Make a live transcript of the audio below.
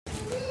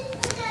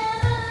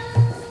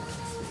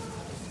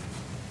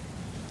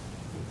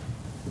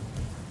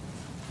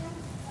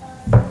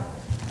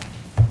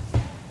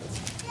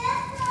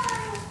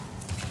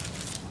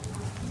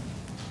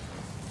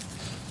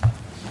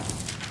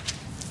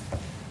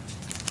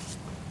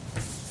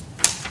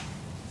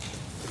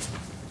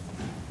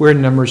We're in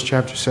Numbers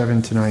chapter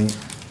 7 tonight.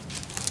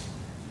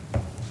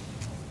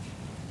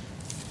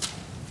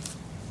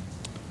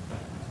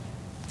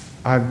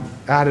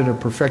 I've added a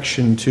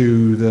perfection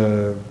to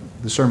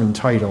the sermon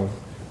title.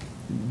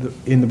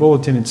 In the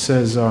bulletin it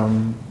says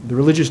the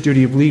religious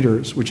duty of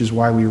leaders, which is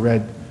why we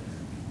read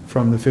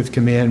from the Fifth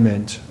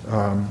Commandment,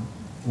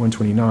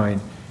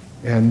 129.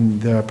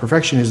 And the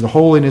perfection is the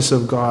holiness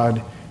of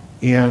God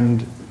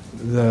and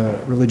the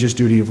religious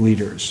duty of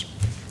leaders.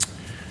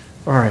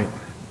 All right,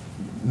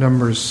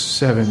 Numbers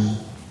 7.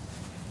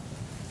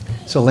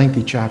 It's a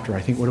lengthy chapter.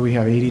 I think, what do we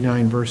have,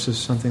 89 verses,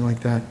 something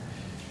like that?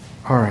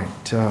 All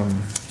right.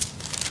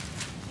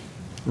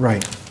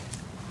 Right.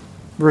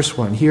 Verse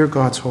 1, hear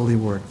God's holy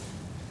word.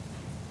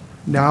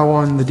 Now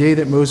on the day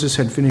that Moses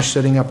had finished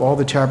setting up all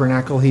the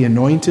tabernacle, he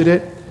anointed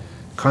it,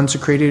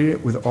 consecrated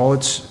it with all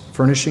its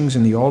furnishings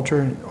and the altar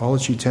and all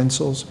its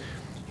utensils.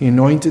 He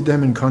anointed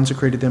them and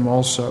consecrated them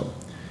also.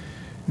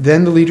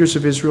 Then the leaders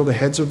of Israel, the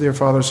heads of their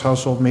father's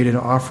household, made an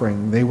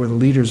offering. They were the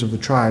leaders of the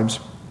tribes.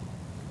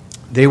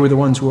 They were the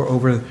ones who were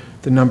over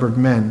the numbered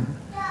men.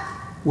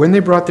 When they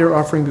brought their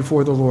offering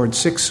before the Lord,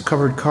 6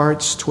 covered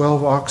carts,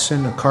 12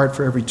 oxen, a cart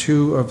for every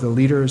 2 of the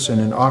leaders,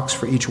 and an ox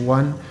for each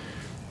one,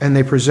 and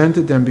they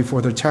presented them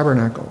before the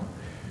tabernacle.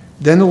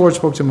 Then the Lord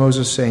spoke to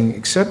Moses, saying,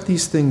 accept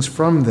these things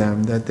from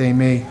them, that they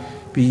may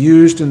be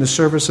used in the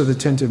service of the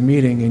tent of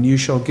meeting, and you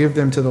shall give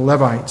them to the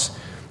Levites,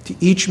 to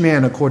each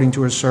man according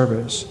to his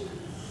service.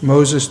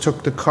 Moses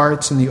took the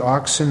carts and the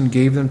oxen,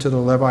 gave them to the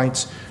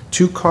Levites.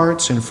 2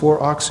 carts and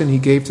 4 oxen he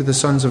gave to the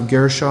sons of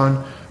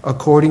Gershon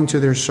according to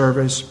their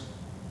service.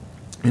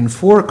 And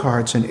 4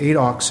 carts and 8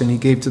 oxen he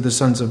gave to the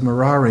sons of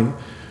Merari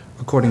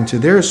according to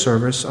their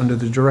service, under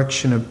the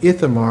direction of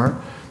Ithamar,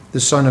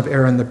 the son of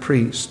Aaron the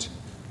priest.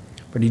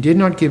 But he did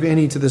not give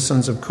any to the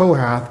sons of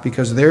Kohath,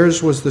 because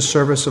theirs was the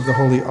service of the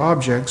holy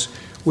objects,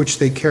 which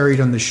they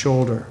carried on the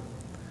shoulder.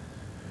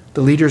 The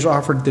leaders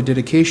offered the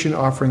dedication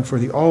offering for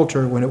the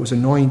altar when it was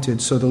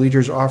anointed, so the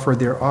leaders offered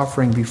their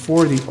offering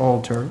before the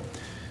altar.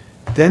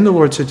 Then the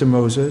Lord said to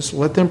Moses,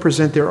 let them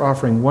present their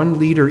offering 1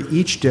 leader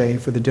each day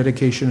for the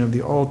dedication of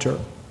the altar.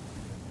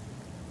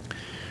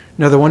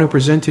 Now the one who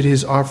presented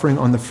his offering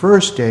on the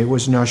first day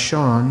was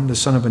Nahshon, the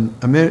son of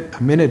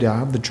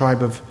Amminadab, the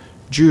tribe of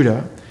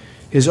Judah.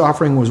 His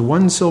offering was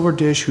 1 silver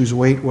dish whose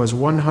weight was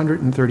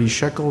 130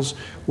 shekels,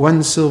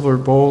 1 silver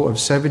bowl of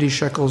 70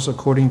 shekels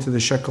according to the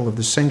shekel of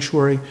the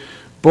sanctuary,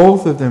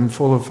 both of them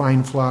full of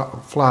fine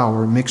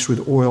flour mixed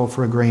with oil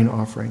for a grain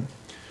offering.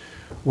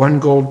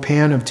 1 gold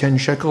pan of 10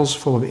 shekels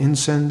full of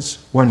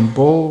incense, 1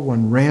 bull,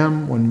 1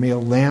 ram, 1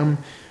 male lamb,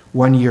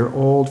 1 year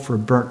old for a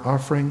burnt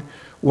offering,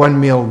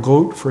 1 male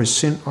goat for a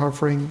sin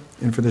offering,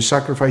 and for the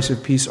sacrifice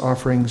of peace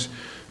offerings,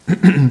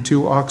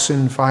 2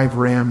 oxen, 5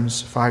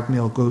 rams, 5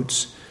 male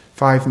goats,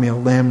 5 male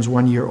lambs,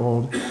 1 year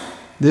old.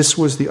 This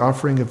was the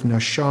offering of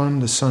Nahshon,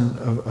 the son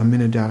of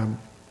Amminadab.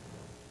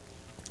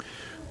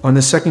 On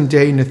the second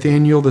day,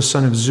 Nathaniel, the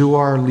son of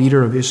Zuar,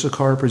 leader of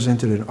Issachar,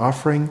 presented an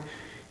offering.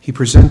 He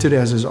presented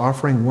as his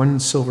offering 1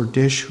 silver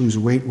dish whose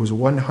weight was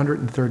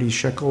 130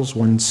 shekels,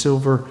 1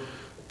 silver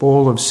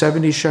bowl of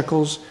 70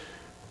 shekels,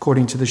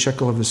 according to the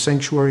shekel of the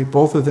sanctuary,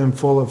 both of them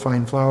full of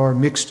fine flour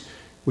mixed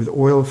with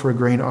oil for a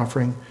grain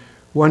offering,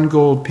 1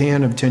 gold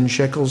pan of 10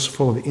 shekels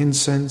full of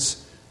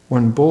incense,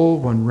 1 bull,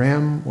 1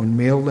 ram, 1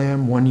 male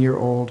lamb, 1 year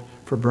old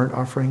for burnt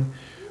offering,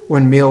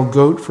 1 male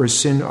goat for a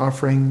sin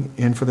offering,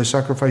 and for the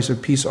sacrifice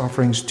of peace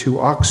offerings, 2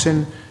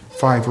 oxen,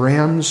 5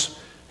 rams,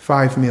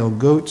 5 male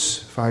goats,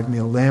 5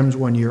 male lambs,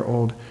 1 year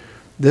old.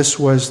 This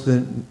was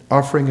the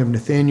offering of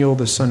Nathaniel,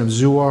 the son of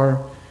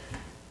Zuar.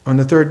 On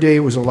the third day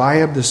was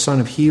Eliab, the son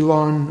of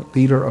Helon,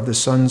 leader of the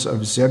sons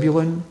of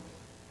Zebulun.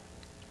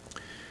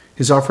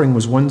 His offering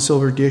was 1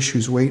 silver dish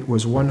whose weight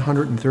was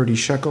 130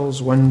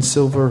 shekels, 1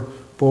 silver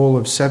bowl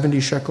of 70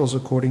 shekels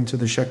according to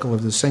the shekel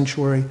of the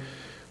sanctuary,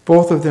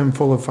 both of them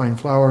full of fine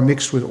flour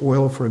mixed with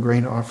oil for a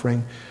grain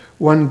offering,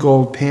 1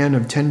 gold pan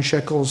of 10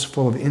 shekels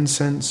full of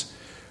incense,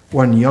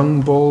 1 young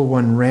bull,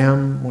 1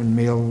 ram, 1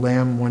 male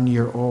lamb, 1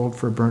 year old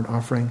for a burnt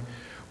offering,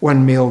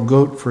 1 male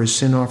goat for a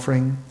sin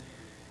offering,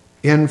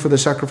 and for the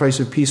sacrifice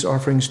of peace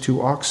offerings,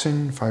 2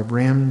 oxen, 5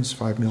 rams,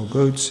 5 male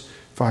goats,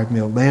 5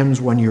 male lambs,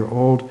 1 year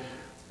old.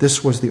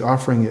 This was the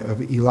offering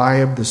of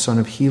Eliab, the son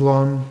of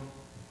Helon.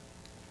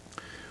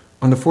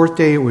 On the fourth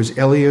day it was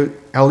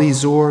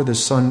Elizur, the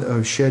son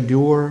of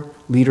Shedur,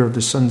 leader of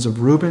the sons of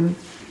Reuben.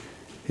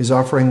 His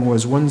offering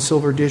was 1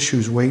 silver dish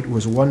whose weight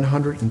was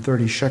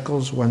 130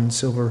 shekels, 1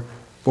 silver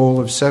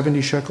bowl of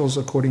 70 shekels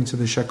according to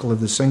the shekel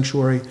of the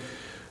sanctuary,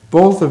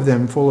 both of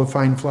them full of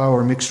fine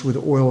flour mixed with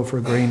oil for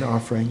a grain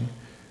offering,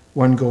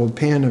 1 gold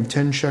pan of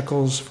 10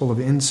 shekels full of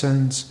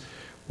incense,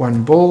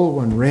 1 bull,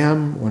 1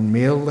 ram, 1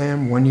 male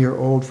lamb, 1 year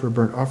old for a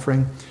burnt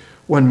offering,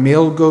 1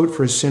 male goat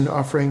for a sin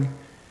offering,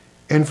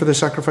 and for the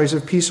sacrifice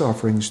of peace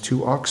offerings,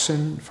 2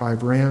 oxen,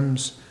 5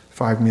 rams,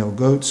 5 male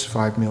goats,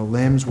 5 male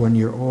lambs, 1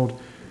 year old.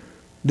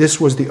 This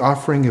was the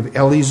offering of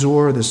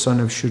Elizur, the son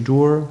of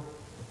Shedur.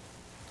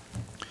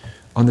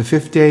 On the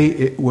fifth day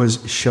it was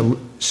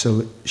Shelumiel,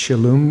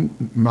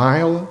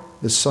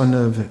 the son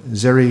of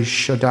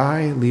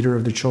Zerishaddai, leader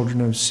of the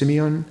children of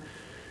Simeon.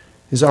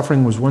 His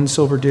offering was 1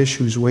 silver dish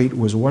whose weight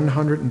was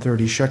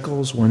 130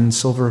 shekels, 1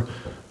 silver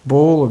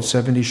bowl of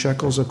 70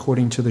 shekels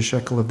according to the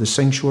shekel of the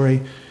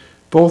sanctuary,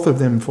 both of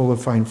them full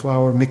of fine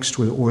flour mixed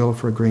with oil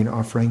for a grain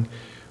offering,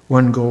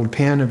 1 gold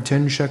pan of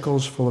 10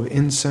 shekels full of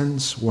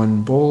incense,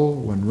 1 bull,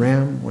 1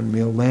 ram, 1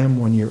 male lamb,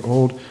 1 year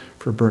old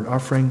for burnt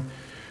offering,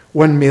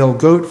 1 male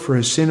goat for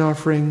a sin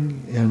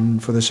offering,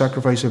 and for the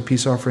sacrifice of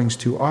peace offerings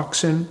 2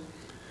 oxen,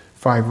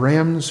 5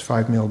 rams,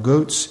 5 male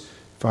goats,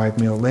 5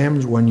 male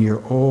lambs, 1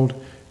 year old.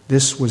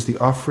 This was the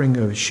offering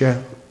of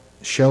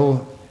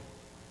Shelumiel,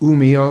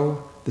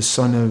 the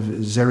son of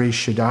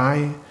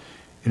Zerishaddai,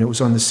 and it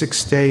was on the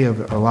 6th day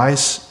of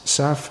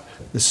Elisaph,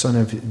 the son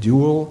of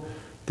Deuel,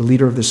 the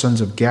leader of the sons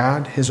of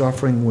Gad. His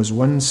offering was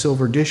 1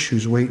 silver dish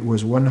whose weight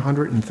was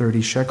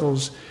 130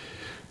 shekels,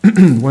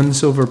 1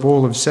 silver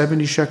bowl of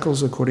 70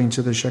 shekels according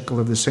to the shekel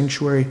of the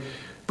sanctuary,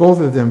 both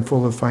of them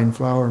full of fine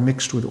flour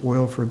mixed with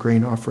oil for a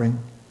grain offering,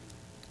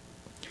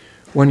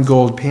 1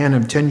 gold pan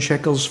of 10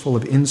 shekels full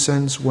of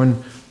incense,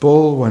 1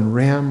 bull, 1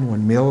 ram,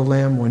 1 male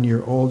lamb, 1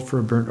 year old for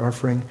a burnt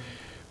offering,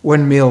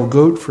 1 male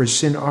goat for a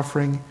sin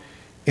offering,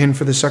 and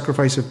for the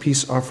sacrifice of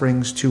peace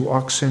offerings 2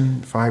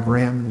 oxen, 5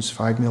 rams,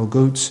 5 male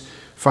goats,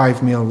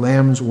 5 male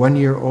lambs, 1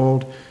 year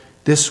old.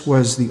 This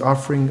was the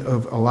offering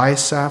of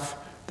Elisaph,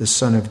 the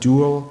son of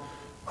Deuel.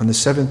 On the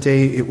 7th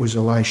day it was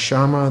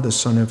Elishama, the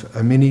son of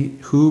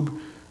Aminihub,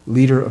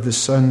 leader of the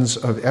sons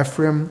of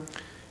Ephraim.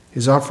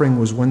 His offering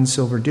was 1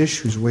 silver dish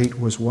whose weight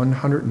was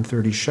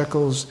 130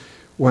 shekels,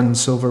 1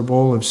 silver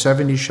bowl of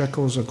 70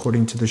 shekels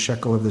according to the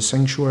shekel of the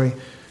sanctuary,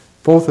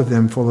 both of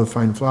them full of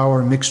fine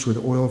flour mixed with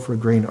oil for a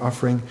grain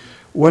offering,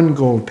 1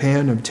 gold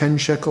pan of 10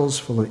 shekels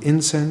full of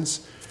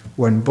incense,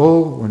 1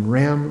 bull, 1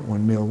 ram,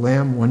 1 male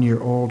lamb, 1 year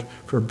old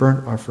for a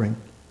burnt offering,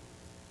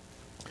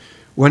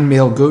 1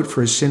 male goat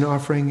for a sin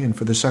offering, and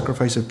for the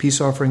sacrifice of peace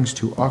offerings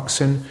 2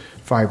 oxen,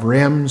 5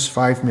 rams,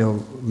 5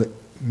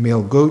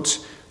 male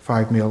goats,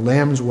 5 male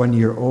lambs, 1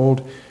 year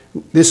old.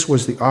 This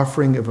was the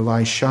offering of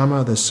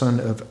Elishama, the son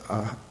of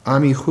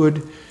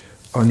Ammihud.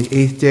 On the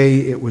 8th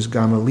day it was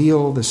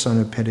Gamaliel, the son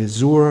of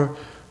Pedazur,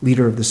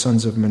 leader of the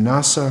sons of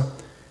Manasseh.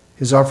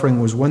 His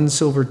offering was 1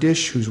 silver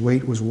dish whose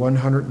weight was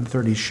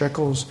 130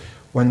 shekels,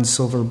 1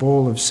 silver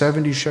bowl of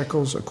 70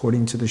 shekels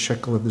according to the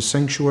shekel of the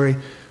sanctuary,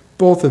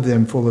 both of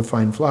them full of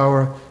fine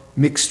flour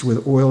mixed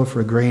with oil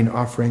for a grain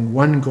offering,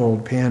 1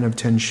 gold pan of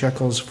 10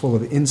 shekels full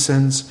of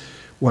incense,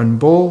 1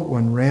 bull,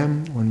 1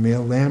 ram, 1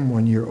 male lamb,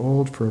 1 year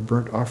old for a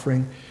burnt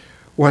offering,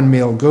 1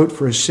 male goat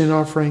for a sin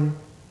offering,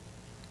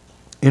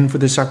 and for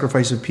the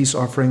sacrifice of peace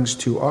offerings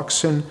 2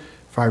 oxen,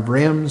 5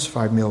 rams,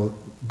 5 male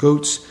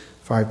goats,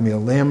 5 male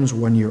lambs,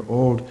 1 year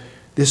old.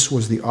 This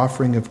was the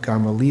offering of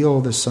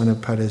Gamaliel, the son of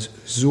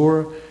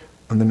Pedazur.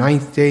 On the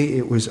 9th day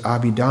it was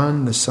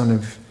Abidan, the son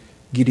of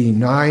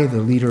Gideoni,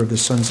 the leader of the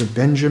sons of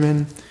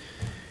Benjamin.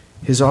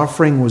 His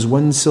offering was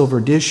 1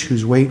 silver dish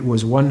whose weight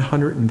was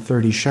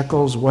 130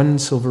 shekels, 1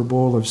 silver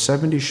bowl of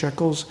 70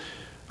 shekels,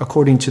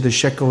 according to the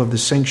shekel of the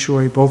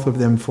sanctuary, both of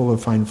them full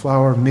of fine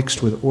flour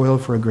mixed with oil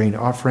for a grain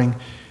offering,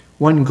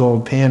 1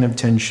 gold pan of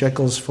 10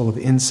 shekels full of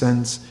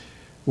incense,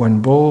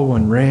 1 bull,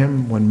 1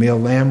 ram, 1 male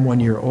lamb, 1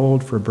 year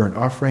old for a burnt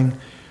offering,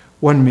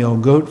 1 male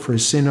goat for a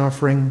sin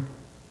offering,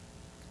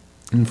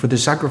 and for the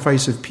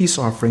sacrifice of peace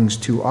offerings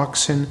 2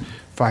 oxen,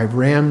 5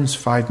 rams,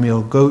 5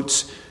 male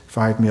goats,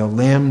 5 male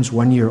lambs,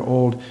 1 year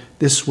old.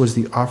 This was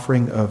the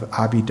offering of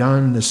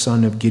Abidan, the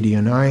son of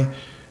Gideoni.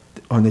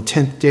 On the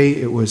 10th day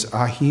it was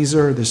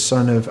Ahiezer, the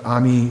son of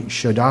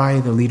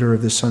Ammishaddai, the leader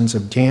of the sons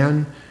of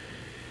Dan.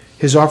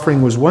 His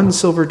offering was 1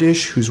 silver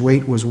dish whose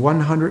weight was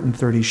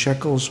 130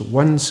 shekels,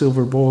 1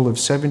 silver bowl of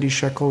 70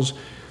 shekels,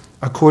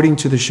 according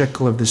to the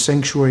shekel of the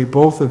sanctuary,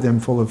 both of them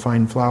full of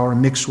fine flour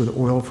mixed with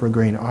oil for a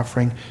grain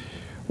offering,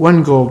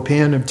 1 gold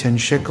pan of 10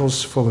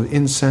 shekels full of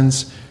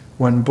incense,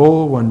 1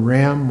 bull, 1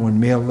 ram, 1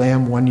 male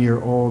lamb, 1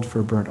 year old for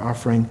a burnt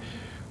offering,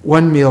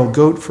 1 male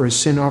goat for a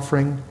sin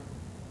offering,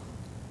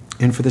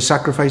 and for the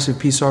sacrifice of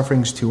peace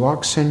offerings 2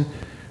 oxen,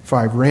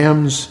 5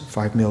 rams,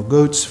 5 male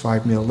goats,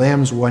 5 male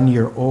lambs, 1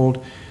 year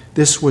old.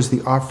 This was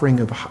the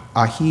offering of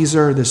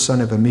Ahiezer, the son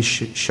of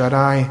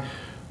Ammishaddai.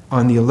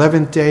 On the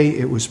 11th day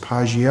it was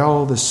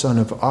Pagiel, the son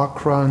of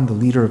Akron, the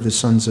leader of the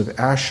sons of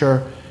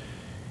Asher.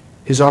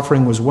 His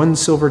offering was 1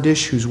 silver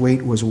dish whose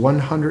weight was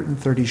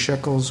 130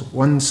 shekels,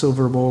 1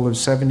 silver bowl of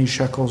 70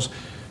 shekels,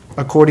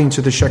 according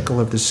to the shekel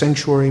of the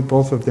sanctuary,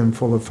 both of them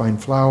full of fine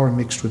flour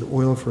mixed with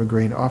oil for a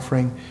grain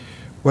offering,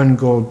 1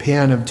 gold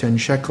pan of 10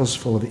 shekels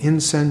full of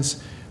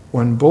incense,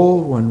 1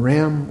 bull, 1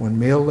 ram, 1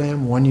 male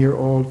lamb, 1 year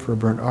old for a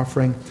burnt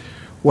offering,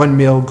 1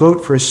 male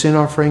goat for a sin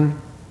offering,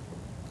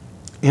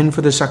 and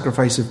for the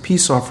sacrifice of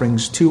peace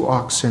offerings 2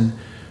 oxen,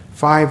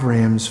 5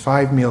 rams,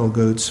 5 male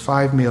goats,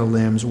 5 male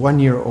lambs, 1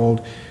 year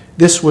old.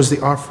 This was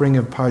the offering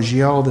of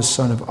Pagiel, the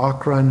son of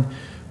Akron.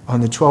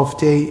 On the 12th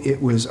day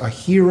it was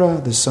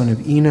Ahira, the son of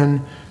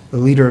Enan, the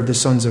leader of the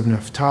sons of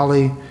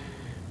Naphtali.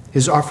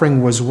 His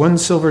offering was 1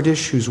 silver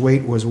dish whose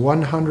weight was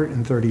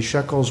 130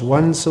 shekels,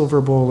 1 silver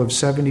bowl of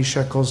 70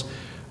 shekels,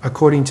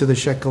 according to the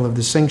shekel of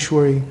the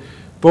sanctuary,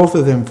 both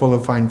of them full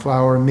of fine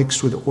flour,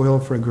 mixed with oil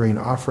for a grain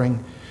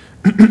offering.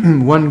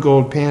 1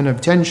 gold pan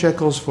of 10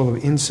 shekels full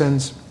of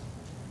incense.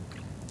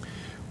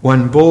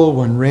 1 bull,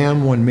 1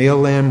 ram, 1 male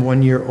lamb,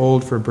 1 year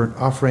old for a burnt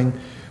offering.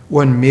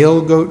 1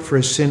 male goat for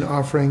a sin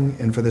offering,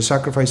 and for the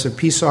sacrifice of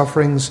peace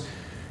offerings,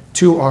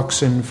 2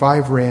 oxen,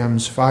 5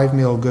 rams, 5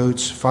 male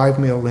goats, 5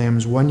 male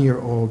lambs, 1 year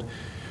old.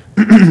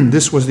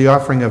 This was the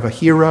offering of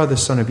Ahira, the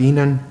son of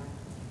Enan.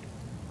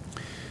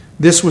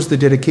 This was the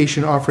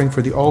dedication offering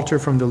for the altar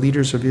from the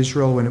leaders of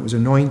Israel when it was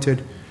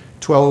anointed.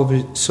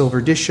 12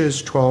 silver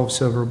dishes, 12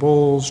 silver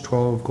bowls,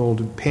 12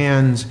 golden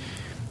pans,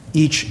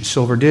 each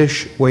silver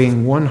dish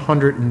weighing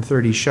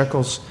 130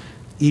 shekels,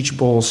 each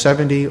bowl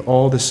 70.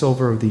 All the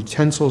silver of the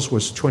utensils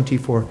was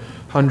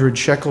 2,400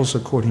 shekels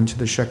according to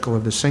the shekel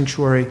of the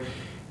sanctuary.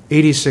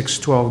 86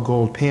 12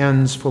 gold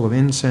pans full of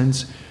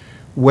incense,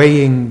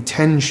 weighing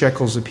 10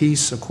 shekels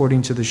apiece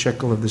according to the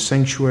shekel of the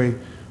sanctuary.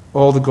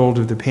 All the gold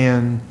of the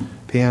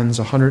pans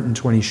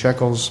 120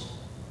 shekels.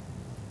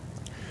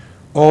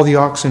 All the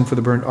oxen for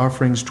the burnt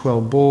offerings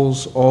 12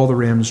 bulls, all the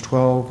rams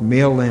 12,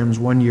 male lambs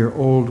 1 year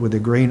old with a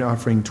grain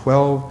offering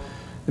 12,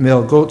 the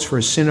male goats for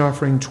a sin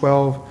offering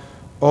 12,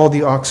 all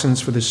the oxen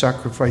for the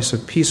sacrifice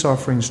of peace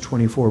offerings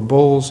 24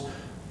 bulls,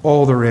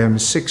 all the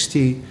rams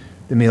 60,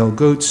 the male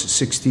goats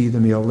 60, the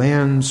male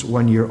lambs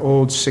 1 year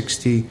old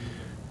 60.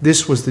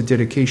 This was the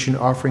dedication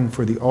offering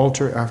for the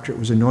altar after it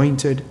was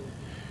anointed.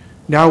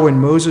 Now when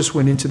Moses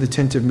went into the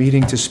tent of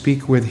meeting to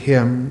speak with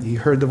him, he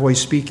heard the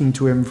voice speaking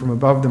to him from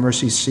above the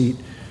mercy seat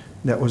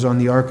that was on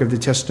the ark of the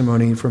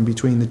testimony from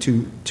between the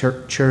 2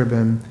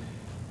 cherubim,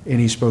 and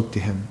he spoke to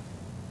him.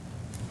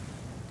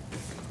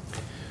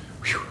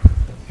 Whew.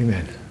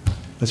 Amen.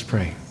 Let's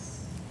pray.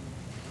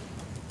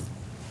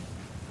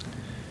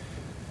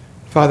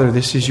 Father,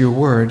 this is your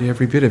word,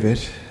 every bit of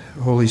it.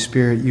 Holy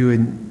Spirit, you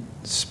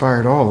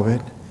inspired all of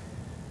it.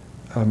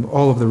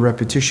 All of the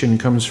repetition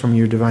comes from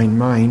your divine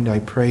mind. I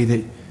pray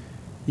that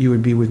you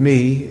would be with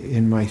me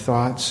in my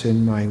thoughts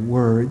and my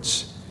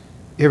words.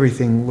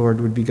 Everything, Lord,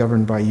 would be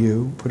governed by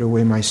you. Put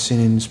away my sin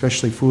and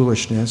especially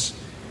foolishness.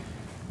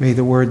 May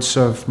the words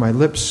of my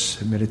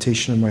lips and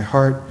meditation of my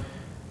heart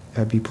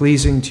be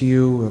pleasing to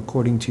you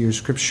according to your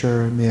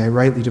scripture. May I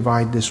rightly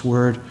divide this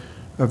word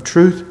of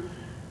truth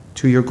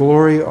to your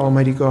glory,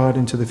 Almighty God,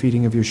 and to the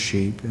feeding of your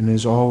sheep. And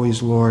as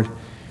always, Lord,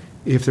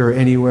 if there are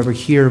any who ever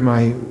hear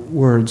my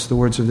words, the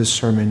words of this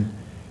sermon,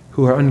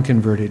 who are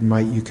unconverted,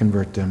 might you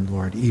convert them,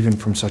 Lord, even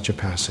from such a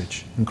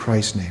passage. In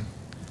Christ's name,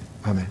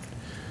 amen.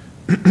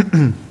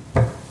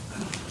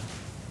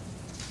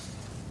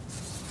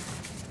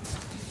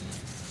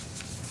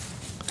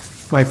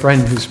 My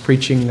friend who's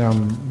preaching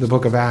the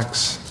book of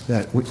Acts,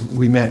 that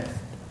we met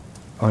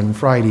on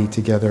Friday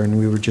together, and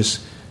we were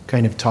just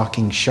kind of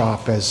talking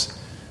shop as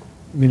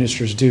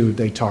ministers do.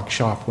 They talk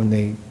shop when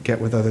they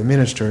get with other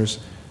ministers.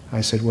 I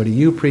said, what are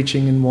you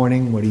preaching in the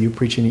morning? What are you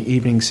preaching in the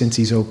evening? Since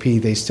he's OP,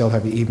 they still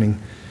have the evening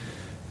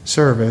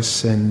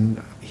service. And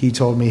he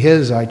told me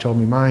his, I told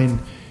me mine.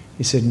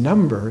 He said,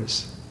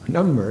 numbers.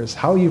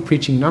 How are you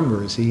preaching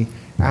numbers? He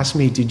asked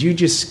me, did you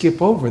just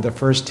skip over the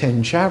first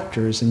 10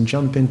 chapters and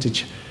jump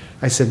into...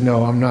 I said,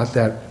 no, I'm not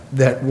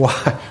that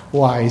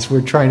wise.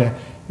 We're trying to...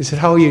 He said,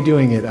 how are you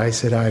doing it? I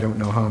said, I don't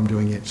know how I'm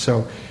doing it.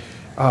 So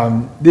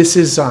this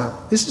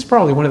is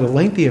probably one of the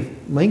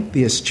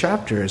lengthiest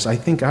chapters I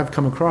think I've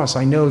come across.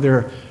 I know there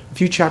are a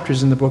few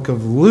chapters in the book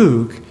of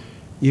Luke.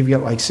 You've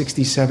got like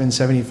 67,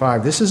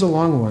 75. This is a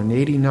long one,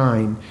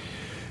 89.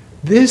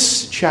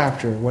 This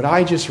chapter, what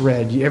I just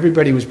read,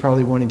 everybody was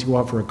probably wanting to go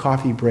out for a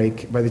coffee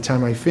break by the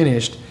time I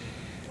finished.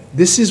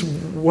 This is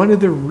one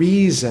of the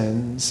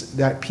reasons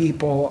that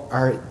people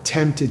are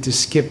tempted to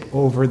skip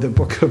over the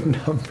book of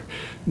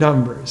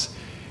Numbers.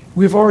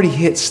 We've already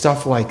hit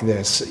stuff like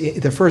this.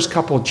 The first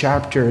couple of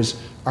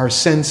chapters are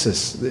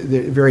census,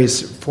 the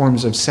various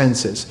forms of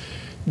census.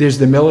 There's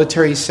the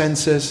military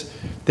census,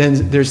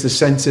 then there's the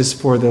census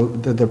for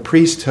the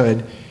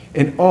priesthood,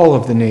 and all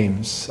of the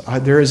names.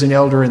 There is an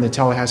elder in the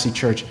Tallahassee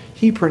church.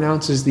 He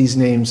pronounces these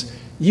names.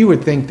 You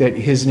would think that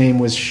his name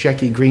was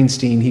Shecky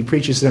Greenstein. He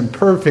preaches them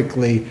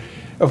perfectly.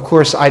 Of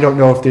course, I don't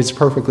know if it's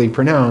perfectly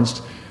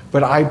pronounced,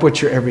 but I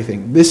butcher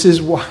everything. This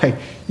is why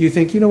you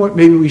think, you know what,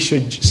 maybe we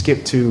should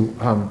skip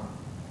to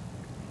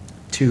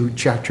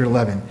chapter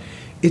 11.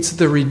 It's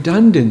the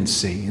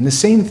redundancy. And the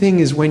same thing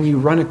is when you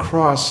run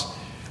across,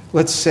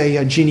 let's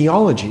say,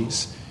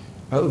 genealogies.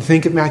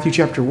 Think of Matthew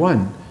chapter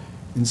 1.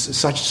 And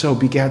such and so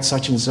begat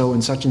such and so,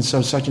 and such and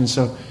so, such and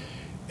so.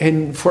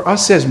 And for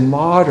us as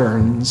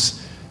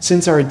moderns,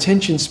 since our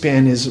attention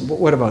span is,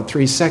 what, about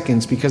 3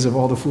 seconds because of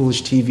all the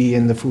foolish TV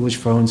and the foolish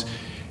phones,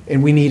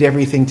 and we need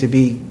everything to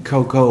be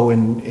cocoa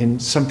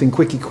and something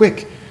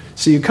quick.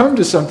 So you come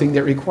to something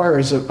that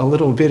requires a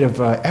little bit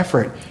of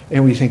effort,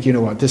 and we think, you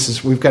know what,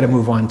 we've got to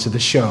move on to the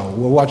show.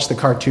 We'll watch the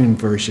cartoon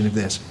version of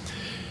this.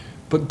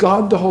 But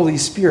God the Holy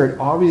Spirit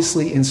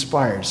obviously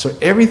inspires. So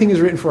everything is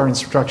written for our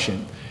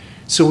instruction.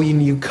 So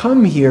when you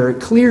come here,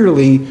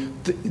 clearly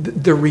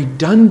the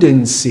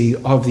redundancy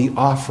of the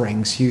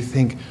offerings, you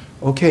think,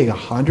 Okay,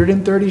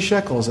 130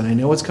 shekels, and I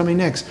know what's coming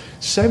next.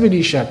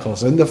 70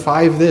 shekels, and the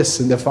 5 this,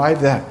 and the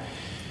 5 that.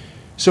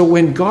 So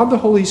when God the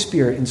Holy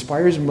Spirit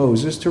inspires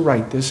Moses to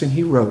write this, and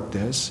he wrote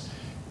this,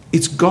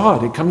 it's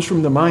God. It comes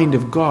from the mind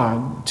of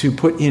God to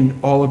put in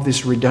all of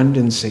this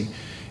redundancy.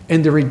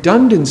 And the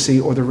redundancy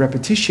or the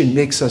repetition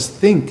makes us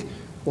think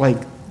like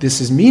this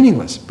is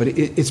meaningless, but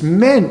it's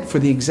meant for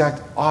the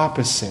exact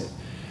opposite.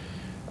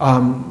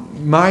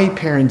 My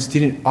parents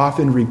didn't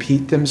often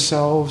repeat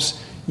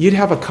themselves. You'd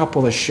have a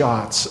couple of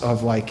shots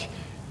of like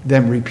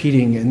them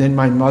repeating, and then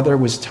my mother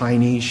was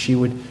tiny. She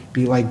would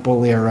be like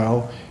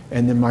Bolero,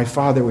 and then my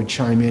father would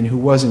chime in, who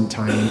wasn't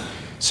tiny.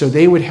 So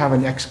they would have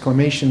an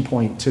exclamation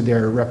point to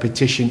their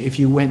repetition if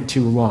you went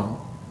too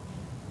long.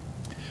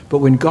 But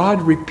when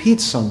God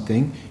repeats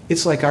something,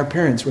 it's like our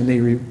parents when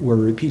they were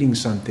repeating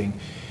something.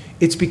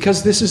 It's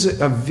because this is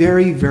a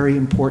very, very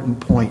important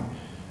point.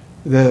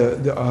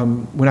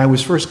 When I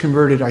was first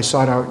converted, I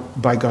sought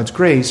out, by God's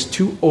grace,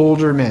 2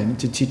 older men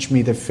to teach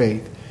me the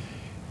faith.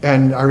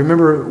 And I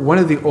remember one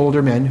of the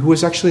older men, who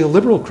was actually a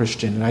liberal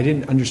Christian, and I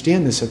didn't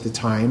understand this at the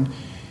time.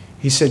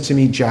 He said to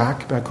me,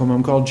 Jack, back home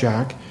I'm called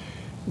Jack,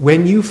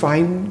 when you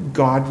find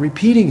God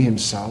repeating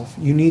himself,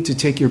 you need to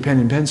take your pen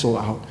and pencil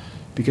out,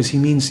 because he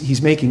means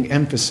he's making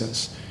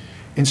emphasis.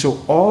 And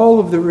so all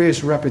of the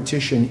various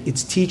repetition,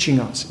 it's teaching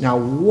us. Now,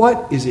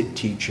 what is it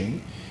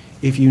teaching?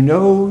 If you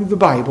know the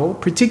Bible,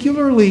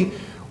 particularly,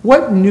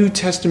 what New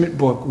Testament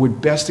book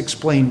would best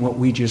explain what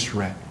we just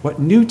read? What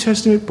New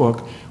Testament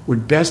book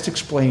would best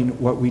explain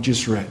what we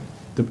just read?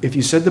 If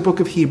you said the book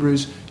of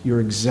Hebrews,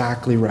 you're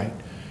exactly right.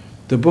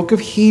 The book of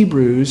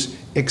Hebrews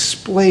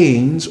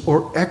explains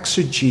or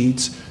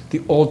exegetes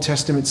the Old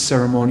Testament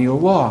ceremonial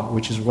law,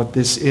 which is what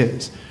this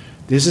is.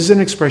 This is an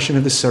expression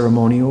of the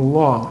ceremonial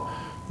law.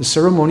 The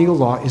ceremonial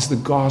law is the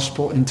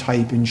gospel in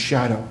type and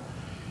shadow.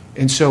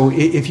 And so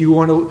if you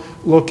want to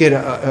look at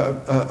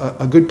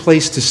a good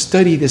place to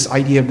study this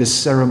idea of the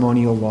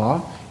ceremonial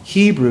law,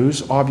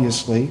 Hebrews,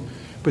 obviously,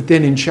 but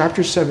then in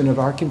chapter 7 of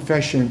our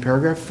confession,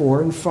 paragraph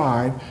 4 and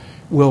 5,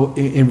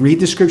 and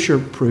read the scripture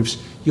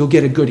proofs, you'll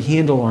get a good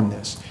handle on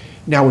this.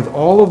 Now, with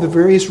all of the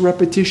various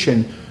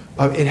repetition,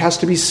 it has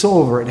to be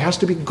silver, it has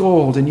to be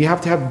gold, and you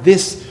have to have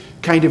this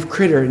kind of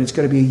critter, and it's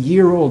got to be a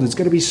year old, it's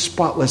got to be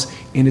spotless,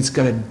 and it's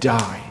got to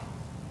die.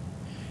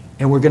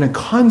 And we're going to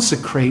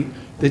consecrate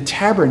the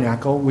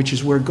tabernacle, which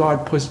is where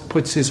God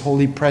puts his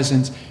holy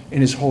presence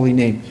and his holy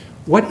name.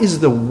 What is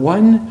the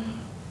one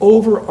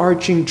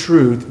overarching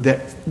truth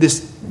that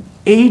this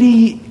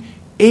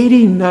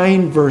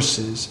 89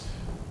 verses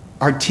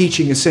are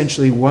teaching?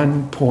 Essentially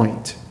one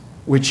point,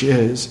 which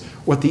is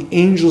what the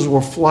angels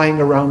were flying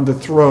around the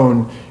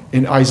throne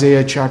in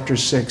Isaiah chapter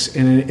 6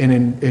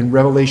 and in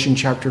Revelation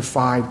chapter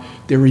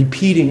 5. They're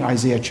repeating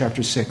Isaiah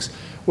chapter 6.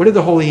 What did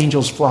the holy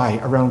angels fly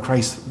around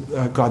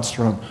God's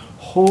throne?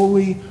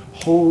 Holy,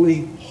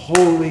 holy,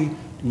 holy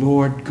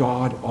Lord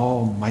God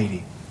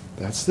Almighty.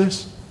 That's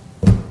this.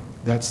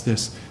 That's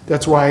this.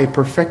 That's why I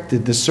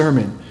perfected the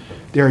sermon.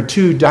 There are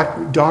 2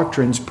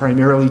 doctrines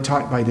primarily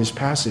taught by this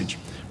passage.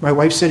 My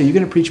wife said, "Are you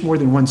going to preach more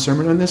than one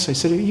sermon on this?" I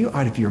said, "Are you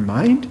out of your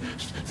mind?"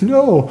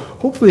 No.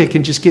 Hopefully I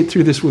can just get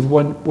through this with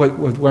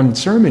one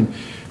sermon.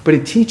 But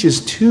it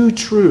teaches 2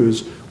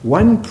 truths,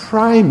 one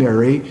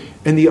primary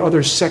and the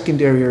other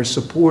secondary or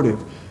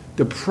supportive.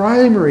 The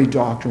primary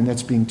doctrine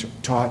that's being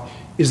taught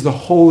is the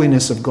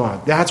holiness of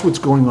God. That's what's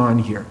going on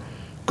here.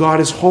 God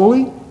is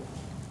holy.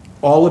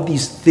 All of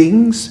these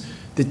things,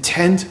 the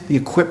tent, the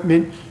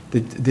equipment,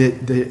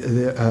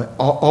 the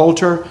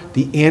altar,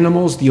 the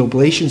animals, the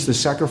oblations, the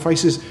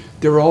sacrifices,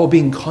 they're all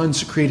being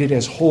consecrated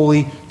as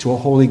holy to a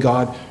holy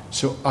God,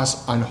 so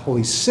us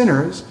unholy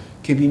sinners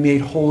can be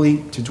made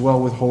holy to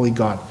dwell with holy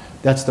God.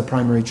 That's the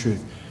primary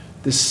truth.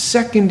 The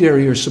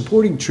secondary or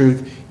supporting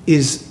truth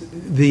is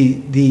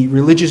the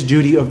religious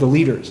duty of the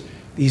leaders.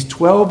 These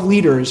 12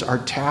 leaders are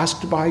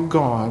tasked by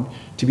God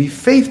to be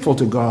faithful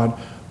to God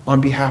on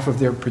behalf of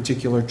their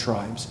particular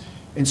tribes.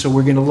 And so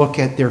we're going to look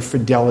at their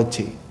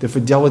fidelity, the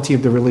fidelity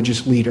of the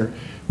religious leader,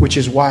 which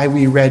is why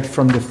we read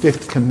from the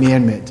 5th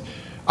commandment.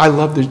 I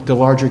love the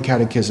larger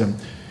catechism.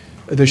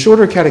 The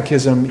shorter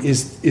catechism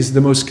is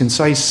the most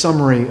concise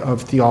summary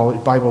of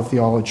Bible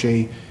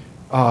theology.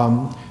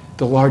 The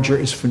larger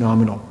is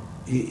phenomenal.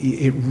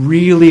 It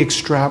really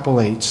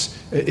extrapolates,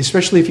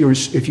 especially if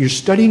you're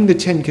studying the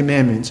 10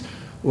 Commandments.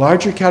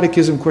 Larger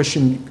Catechism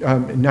question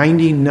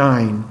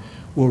 99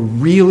 will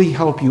really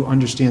help you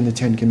understand the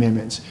 10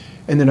 Commandments.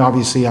 And then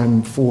obviously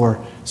I'm for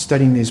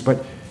studying these. But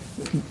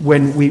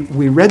when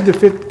we read the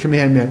 5th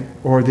commandment,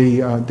 or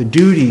the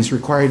duties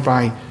required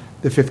by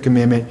the 5th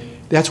commandment,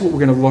 that's what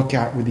we're going to look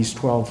at with these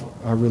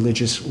 12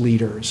 religious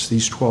leaders,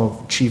 these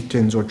 12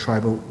 chieftains or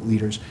tribal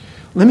leaders.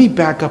 Let me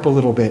back up a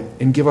little bit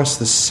and give us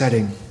the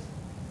setting.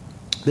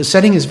 The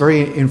setting is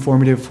very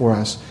informative for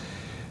us.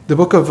 The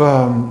book of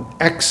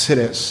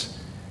Exodus.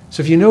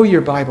 So if you know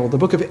your Bible, the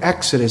book of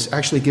Exodus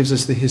actually gives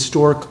us the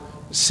historic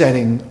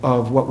setting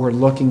of what we're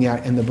looking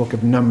at in the book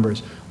of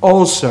Numbers.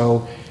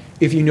 Also,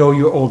 if you know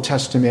your Old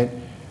Testament,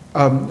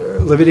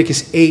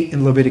 Leviticus 8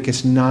 and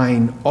Leviticus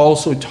 9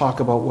 also talk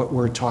about what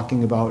we're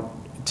talking about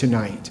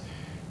tonight.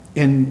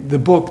 In the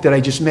book that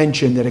I just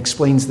mentioned that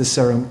explains the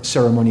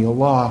ceremonial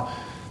law,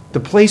 the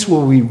place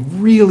where we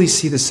really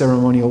see the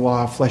ceremonial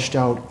law fleshed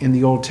out in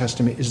the Old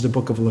Testament is the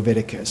book of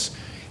Leviticus.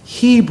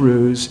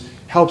 Hebrews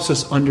helps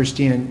us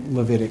understand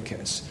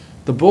Leviticus.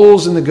 The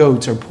bulls and the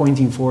goats are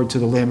pointing forward to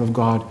the Lamb of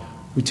God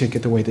who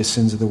taketh away the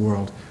sins of the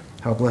world.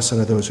 How blessed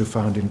are those who are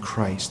found in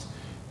Christ.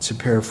 To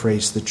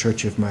paraphrase the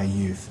church of my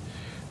youth.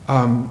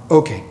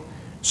 Okay,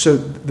 so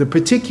the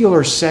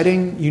particular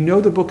setting, you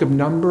know the book of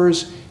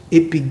Numbers,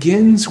 it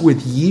begins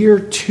with year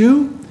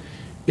 2.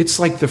 It's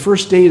like the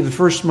first day of the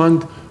first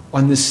month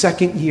on the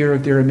second year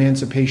of their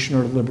emancipation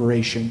or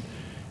liberation.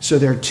 So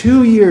they're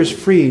 2 years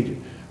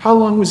freed. How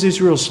long was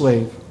Israel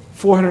slave?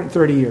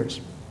 430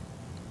 years.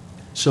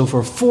 So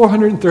for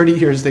 430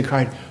 years they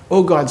cried,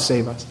 "Oh God,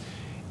 save us."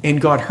 And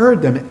God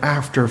heard them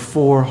after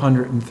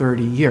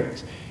 430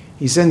 years.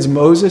 He sends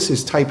Moses,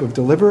 his type of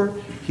deliverer.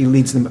 He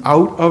leads them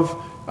out of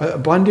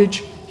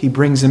bondage. He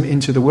brings them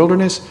into the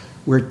wilderness.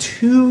 We're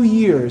 2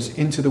 years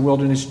into the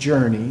wilderness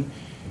journey.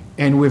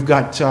 And we've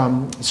got,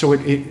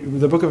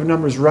 the book of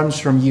Numbers runs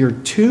from year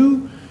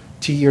 2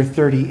 to year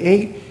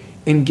 38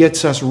 and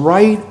gets us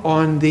right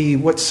on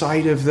what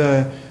side of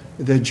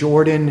the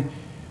Jordan,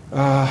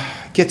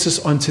 gets us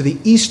onto the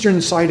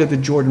eastern side of the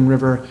Jordan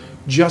River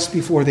just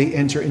before they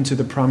enter into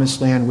the promised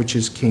land, which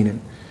is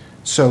Canaan.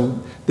 So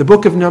the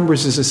book of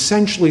Numbers is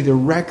essentially the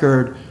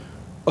record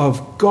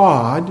of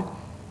God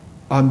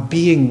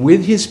being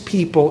with his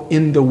people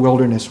in the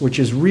wilderness, which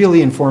is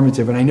really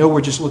informative. And I know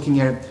we're just looking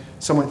at it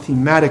somewhat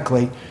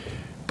thematically,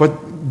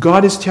 but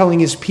God is telling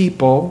his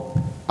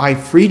people, I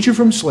freed you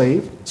from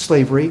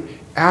slavery.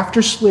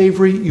 After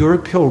slavery, you're a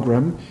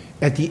pilgrim.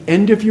 At the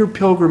end of your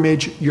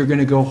pilgrimage, you're going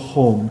to go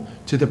home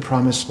to the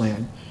promised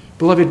land.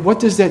 Beloved, what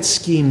does that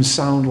scheme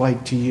sound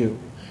like to you?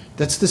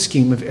 That's the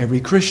scheme of every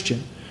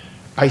Christian.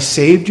 I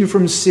saved you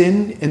from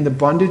sin and the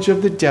bondage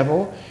of the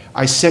devil.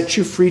 I set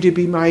you free to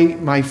be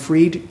my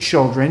freed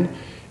children.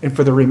 And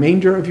for the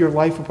remainder of your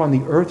life upon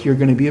the earth, you're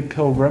going to be a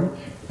pilgrim.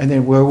 And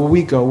then where will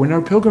we go when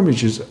our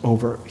pilgrimage is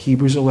over?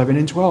 Hebrews 11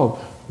 and 12.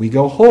 We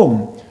go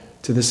home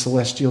to the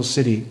celestial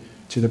city,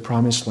 to the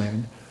promised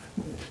land.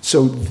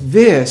 So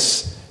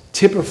this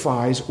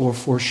typifies or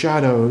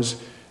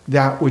foreshadows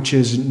that which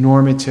is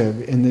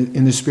normative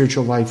in the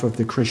spiritual life of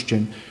the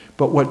Christian.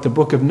 But what the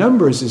book of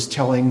Numbers is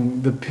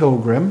telling the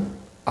pilgrim,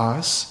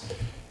 us,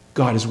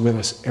 God is with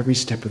us every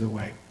step of the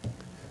way.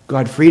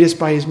 God freed us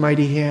by his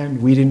mighty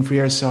hand. We didn't free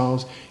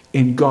ourselves.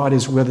 And God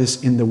is with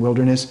us in the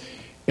wilderness.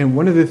 And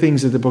one of the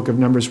things that the book of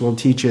Numbers will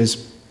teach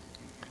is,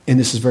 and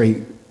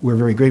we're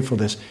very grateful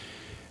for this,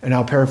 and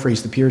I'll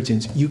paraphrase the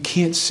Puritans, you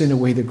can't sin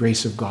away the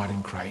grace of God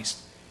in Christ.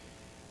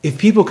 If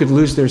people could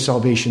lose their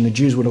salvation, the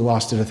Jews would have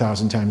lost it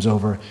 1,000 times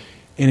over.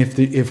 And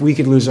if we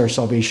could lose our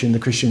salvation, the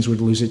Christians would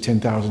lose it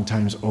 10,000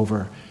 times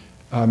over.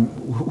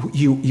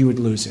 You would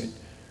lose it.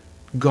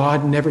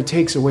 God never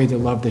takes away the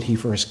love that he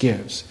first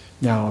gives.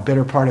 Now, a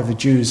better part of the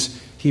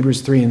Jews, Hebrews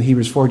 3 and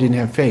Hebrews 4, didn't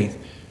have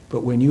faith.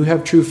 But when you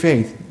have true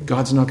faith,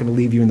 God's not going to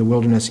leave you in the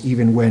wilderness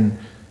even when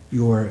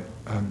you're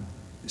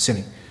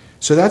sinning.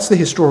 So that's the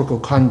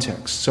historical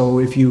context. So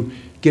if you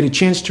get a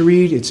chance to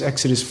read, it's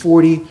Exodus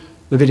 40,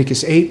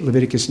 Leviticus 8,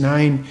 Leviticus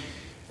 9.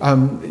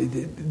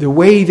 The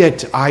way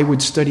that I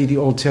would study the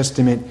Old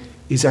Testament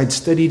is I'd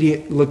studied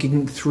it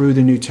looking through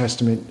the New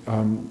Testament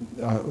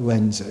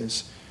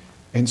lenses.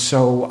 And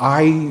so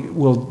I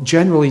will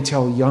generally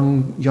tell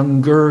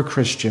younger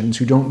Christians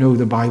who don't know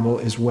the Bible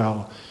as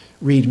well,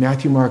 read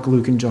Matthew, Mark,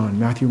 Luke, and John,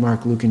 Matthew,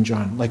 Mark, Luke, and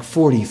John, like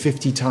 40,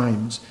 50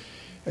 times.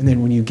 And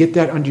then when you get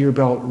that under your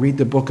belt, read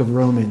the book of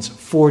Romans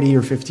 40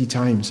 or 50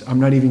 times. I'm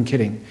not even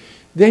kidding.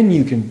 Then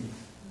you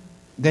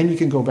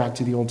can go back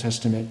to the Old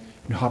Testament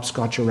and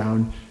hopscotch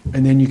around,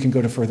 and then you can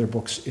go to further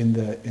books in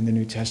the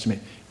New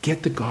Testament.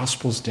 Get the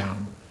Gospels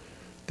down.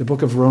 The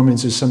book of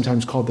Romans is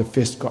sometimes called the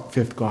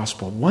fifth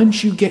gospel.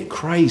 Once you get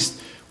Christ,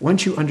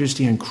 once you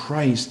understand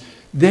Christ,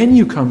 then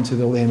you come to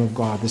the Lamb of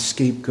God, the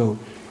scapegoat.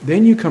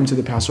 Then you come to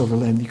the Passover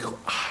lamb. You go,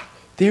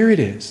 there it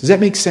is. Does that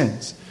make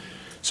sense?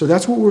 So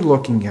that's what we're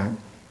looking at.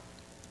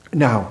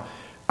 Now,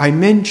 I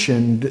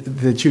mentioned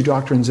the two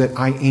doctrines that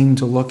I aim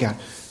to look at.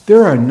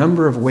 There are a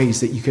number of ways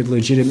that you could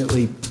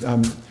legitimately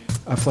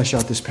flesh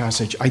out this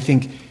passage. I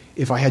think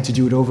if I had to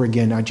do it over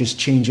again, I'd just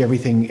change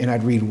everything and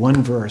I'd read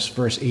one verse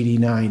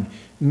 89,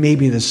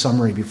 maybe the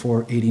summary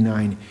before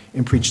 89,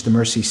 and preach the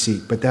mercy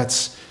seat. But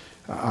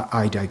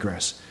I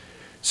digress.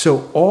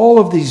 So all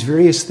of these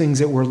various things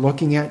that we're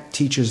looking at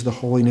teaches the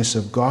holiness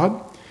of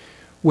God,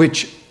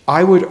 which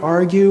I would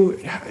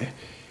argue,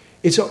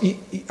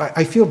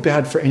 I feel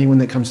bad for anyone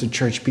that comes to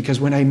church, because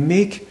when I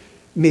make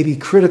maybe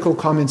critical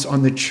comments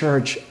on the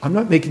church, I'm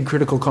not making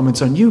critical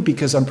comments on you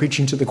because I'm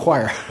preaching to the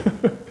choir.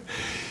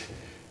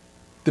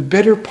 The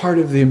better part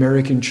of the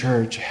American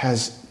church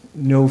has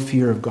no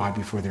fear of God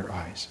before their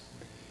eyes.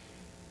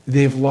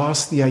 They've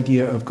lost the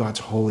idea of God's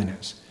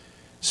holiness.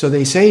 So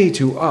they say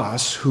to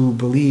us who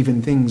believe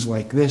in things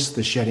like this,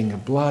 the shedding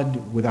of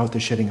blood, without the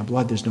shedding of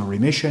blood, there's no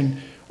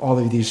remission. all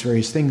of these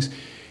various things.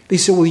 They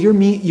say, well,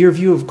 your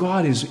view of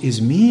God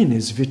is mean,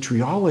 is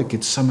vitriolic,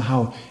 it's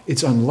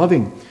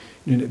unloving.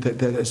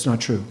 That's not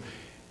true.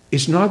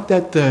 It's not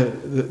that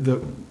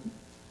the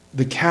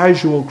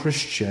casual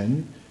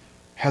Christian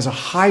has a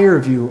higher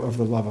view of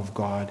the love of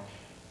God.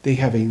 They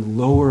have a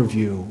lower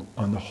view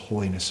on the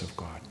holiness of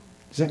God.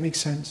 Does that make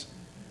sense?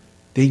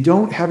 They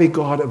don't have a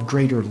God of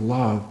greater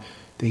love.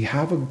 They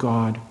have a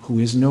God who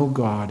is no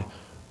God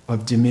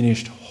of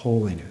diminished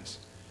holiness.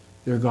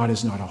 Their God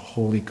is not a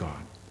holy God.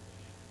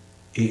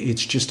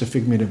 It's just a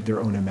figment of their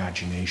own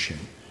imagination.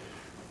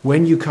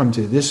 When you come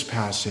to this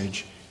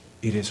passage,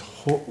 it is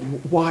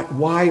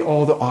why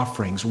all the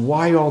offerings?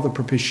 Why all the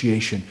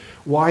propitiation?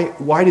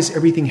 Why does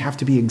everything have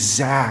to be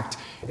exact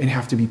and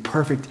have to be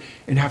perfect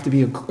and have to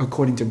be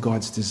according to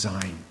God's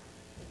design?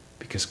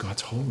 Because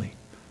God's holy.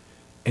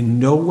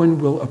 And no one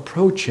will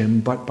approach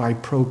him but by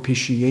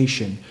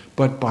propitiation,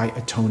 but by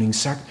atoning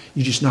sacrifice.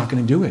 You're just not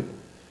going to do it.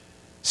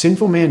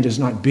 Sinful man does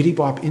not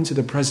biddy-bop into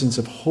the presence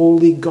of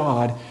holy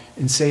God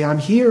and say, I'm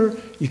here.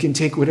 You can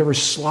take whatever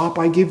slop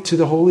I give to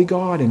the holy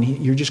God, and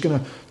you're just going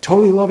to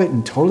totally love it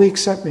and totally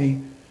accept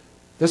me.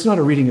 That's not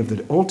a reading of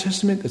the Old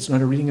Testament. That's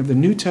not a reading of the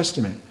New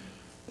Testament.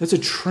 That's a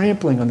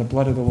trampling on the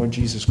blood of the Lord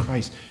Jesus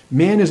Christ.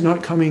 Man is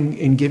not coming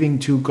and giving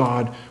to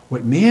God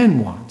what man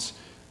wants.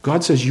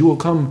 God says, you will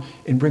come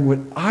and bring what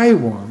I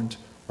want,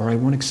 or I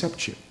won't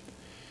accept you.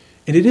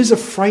 And it is a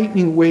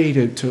frightening way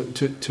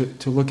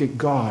to look at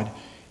God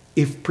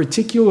if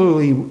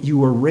particularly you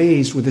were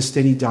raised with a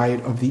steady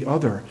diet of the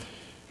other.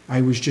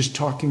 I was just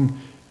talking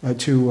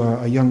to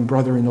a young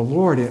brother in the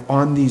Lord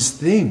on these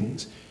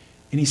things,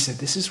 and he said,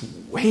 this is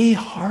way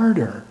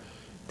harder.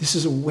 This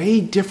is a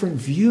way different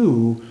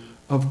view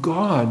of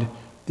God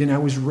than I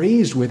was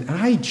raised with. And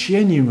I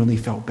genuinely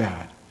felt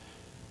bad.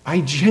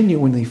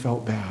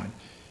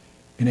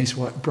 And I said,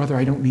 well, brother,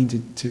 I don't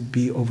mean to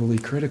be overly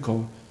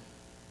critical,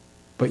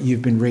 but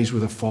you've been raised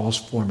with a false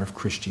form of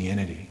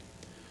Christianity.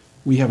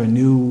 We have a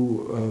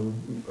new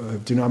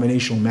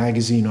denominational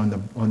magazine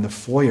on the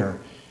foyer,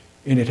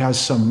 and it has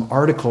some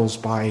articles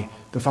by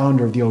the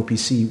founder of the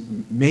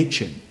OPC,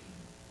 Machen.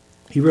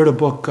 He wrote a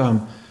book,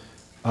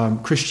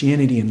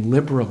 Christianity and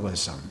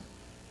Liberalism.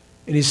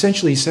 And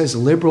essentially he says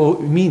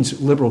liberal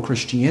means liberal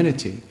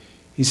Christianity.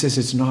 He says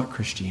it's not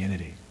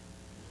Christianity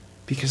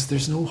because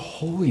there's no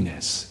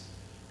holiness.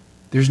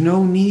 There's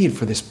no need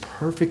for this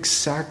perfect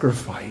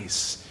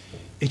sacrifice.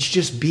 It's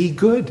just be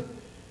good.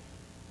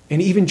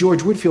 And even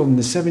George Whitefield in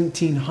the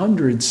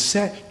 1700s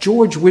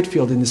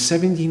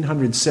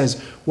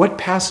says, what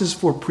passes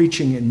for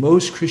preaching in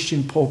most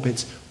Christian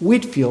pulpits,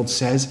 Whitefield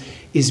says,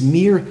 is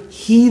mere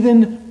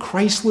heathen,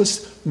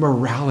 Christless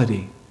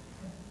morality.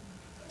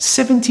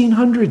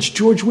 1700s,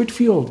 George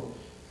Whitefield.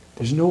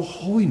 There's no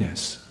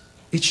holiness.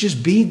 It's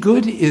just be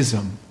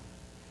goodism.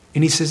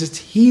 And he says it's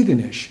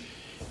heathenish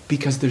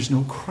because there's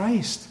no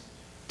Christ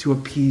to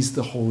appease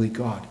the holy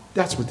God.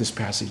 That's what this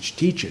passage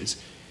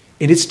teaches.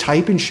 And it's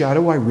type and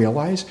shadow, I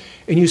realize.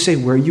 And you say,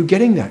 where are you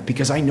getting that?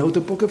 Because I know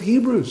the book of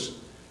Hebrews.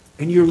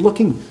 And you're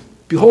looking,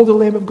 behold the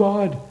Lamb of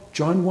God,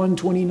 John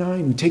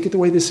 1:29, who taketh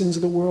away the sins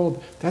of the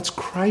world. That's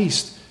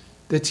Christ.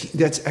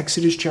 That's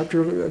Exodus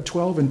chapter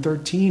 12 and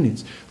 13.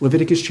 It's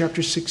Leviticus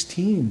chapter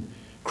 16.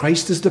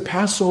 Christ is the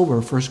Passover,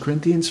 1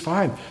 Corinthians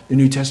 5. The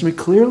New Testament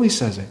clearly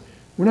says it.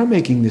 We're not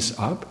making this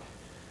up.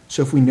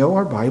 So if we know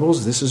our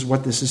Bibles, this is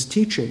what this is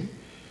teaching.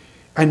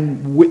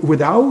 And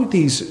without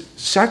these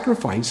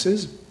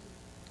sacrifices,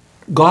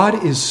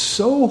 God is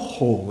so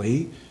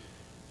holy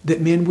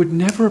that man would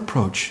never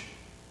approach.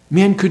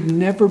 Man could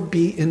never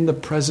be in the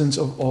presence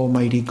of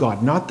Almighty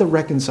God, not the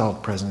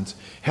reconciled presence.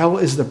 Hell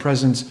is the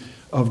presence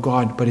of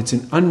God, but it's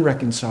an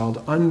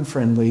unreconciled,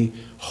 unfriendly,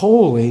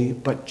 holy,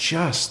 but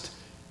just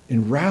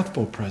and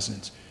wrathful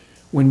presence.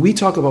 When we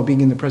talk about being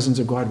in the presence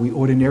of God, we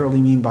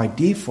ordinarily mean by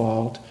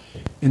default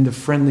in the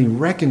friendly,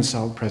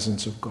 reconciled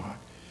presence of God.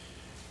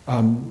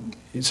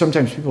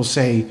 Sometimes people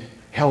say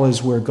hell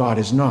is where God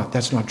is not.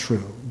 That's not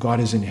true. God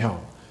is in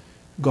hell.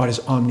 God is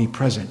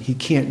omnipresent. He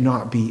can't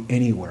not be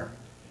anywhere.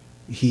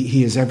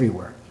 He is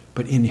everywhere.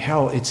 But in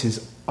hell, it's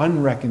his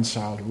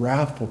unreconciled,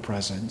 wrathful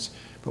presence.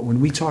 But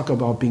when we talk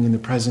about being in the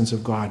presence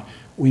of God,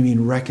 we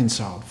mean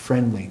reconciled,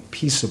 friendly,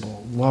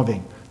 peaceable,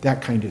 loving,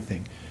 that kind of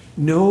thing.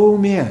 No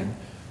man,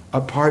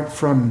 apart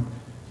from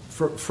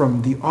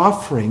the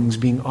offerings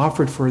being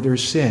offered for their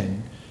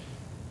sin,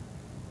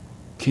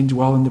 can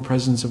dwell in the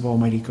presence of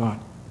Almighty God.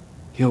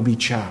 He'll be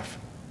chaff.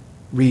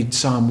 Read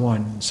Psalm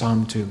 1,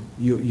 Psalm 2.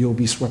 You'll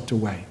be swept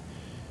away.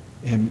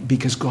 And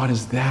because God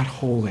is that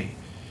holy.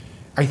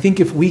 I think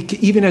if we,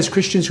 even as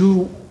Christians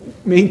who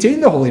maintain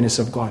the holiness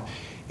of God,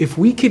 if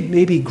we could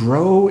maybe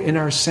grow in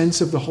our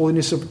sense of the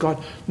holiness of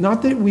God,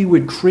 not that we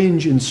would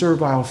cringe in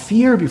servile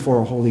fear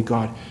before a holy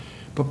God,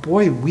 but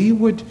boy, we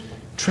would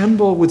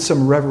tremble with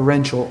some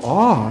reverential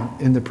awe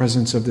in the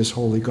presence of this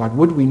holy God,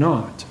 would we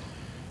not?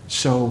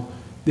 So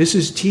this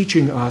is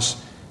teaching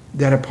us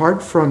that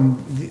apart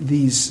from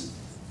these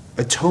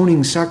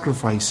atoning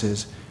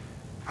sacrifices,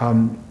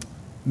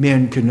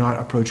 man could not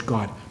approach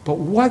God. But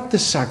what the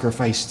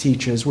sacrifice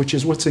teaches, which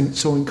is what's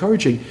so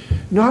encouraging,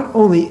 not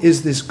only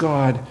is this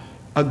God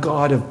a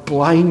God of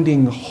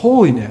blinding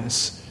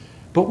holiness,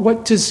 but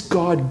what does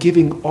God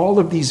giving all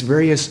of these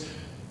various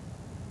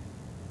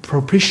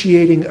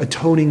propitiating,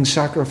 atoning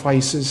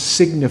sacrifices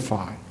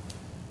signify?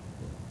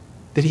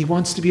 That he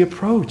wants to be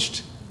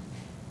approached.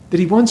 That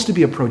he wants to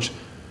be approached.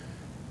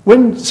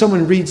 When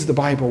someone reads the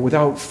Bible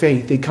without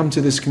faith, they come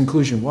to this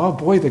conclusion, well,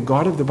 boy, the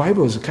God of the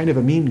Bible is kind of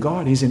a mean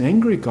God. He's an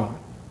angry God.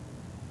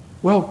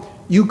 Well,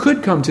 you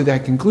could come to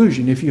that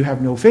conclusion if you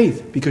have no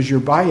faith, because you're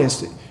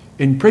biased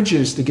and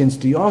prejudiced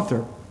against the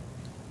author.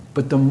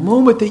 But the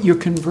moment that you're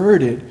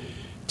converted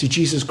to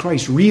Jesus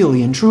Christ,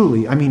 really and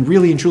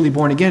truly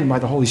born again by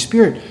the Holy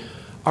Spirit,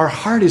 our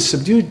heart is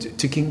subdued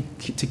to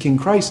King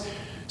Christ.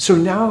 So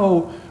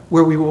now,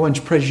 where we were once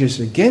prejudiced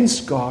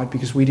against God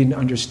because we didn't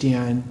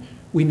understand,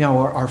 we now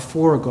are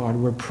for God,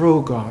 we're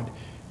pro-God.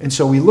 And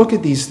so we look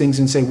at these things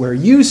and say, where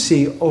you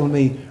see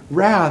only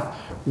wrath,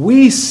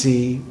 we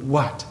see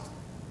what?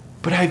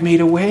 But I've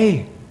made a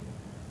way.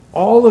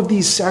 All of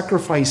these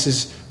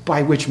sacrifices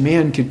by which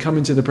man could come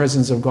into the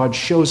presence of God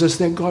shows us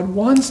that God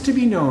wants to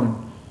be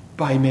known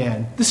by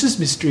man. This is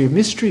mystery of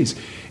mysteries.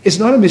 It's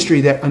not a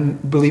mystery that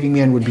unbelieving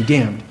man would be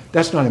damned.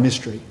 That's not a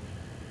mystery.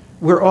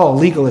 We're all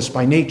legalists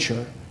by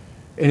nature.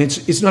 And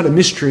it's not a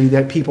mystery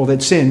that people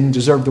that sin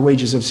deserve the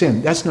wages of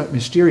sin. That's not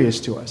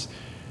mysterious to us.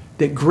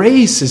 That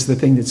grace is the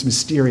thing that's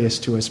mysterious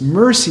to us.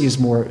 Mercy is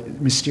more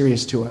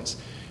mysterious to us.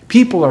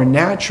 People are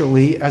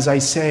naturally, as I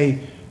say,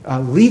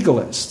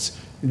 legalists.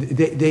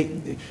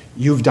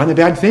 You've done a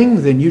bad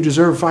thing, then you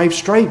deserve 5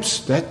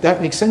 stripes.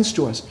 That makes sense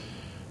to us.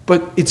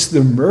 But it's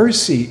the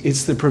mercy,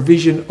 it's the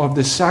provision of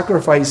the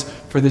sacrifice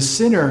for the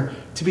sinner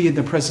to be in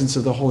the presence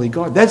of the Holy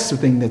God. That's the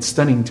thing that's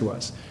stunning to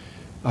us.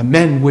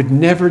 Men would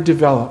never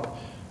develop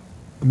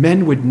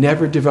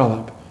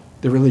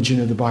the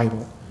religion of the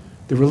Bible.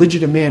 The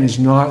religion of man is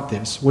not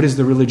this. What is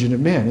the religion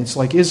of man? It's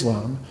like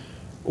Islam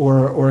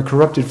or a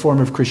corrupted form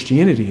of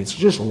Christianity. It's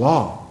just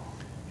law.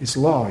 It's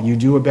law. You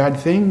do a bad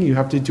thing, you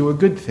have to do a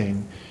good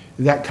thing.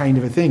 That kind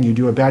of a thing. You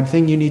do a bad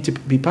thing, you need to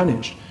be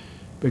punished.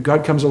 But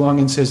God comes along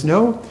and says,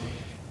 no,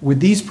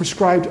 with these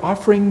prescribed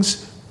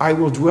offerings, I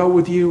will dwell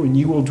with you and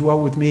you will dwell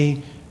with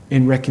me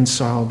in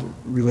reconciled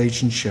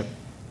relationship.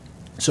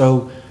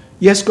 So,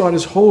 yes, God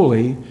is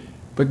holy,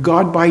 but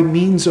God, by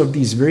means of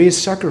these various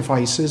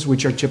sacrifices,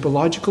 which are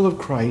typological of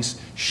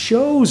Christ,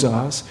 shows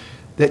us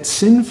that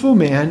sinful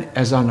man,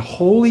 as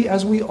unholy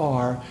as we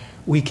are,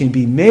 we can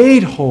be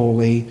made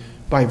holy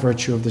by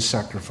virtue of the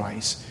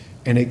sacrifice.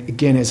 And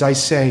again, as I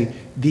say,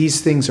 these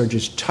things are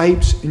just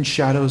types and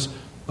shadows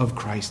of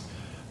Christ.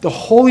 The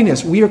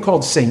holiness, we are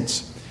called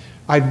saints.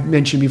 I've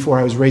mentioned before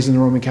I was raised in the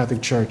Roman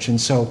Catholic Church, and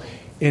so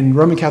in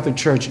Roman Catholic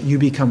Church, you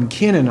become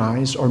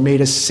canonized or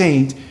made a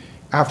saint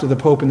after the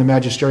Pope and the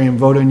Magisterium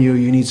vote on you.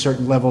 You need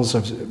certain levels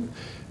of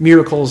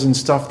miracles and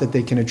stuff that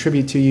they can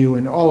attribute to you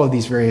and all of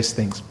these various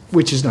things,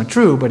 which is not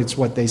true, but it's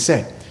what they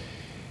say.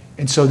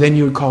 And so then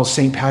you would call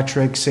St.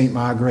 Patrick, St.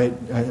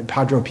 Margaret,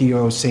 Padre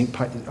Pio,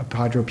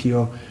 Padre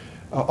Pio,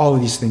 all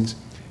of these things.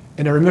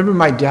 And I remember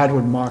my dad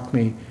would mock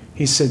me.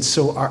 He said,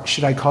 so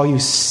should I call you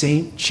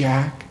St.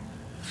 Jack?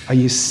 Are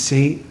you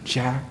St.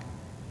 Jack?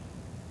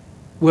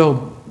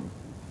 Well,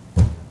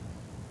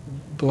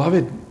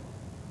 beloved,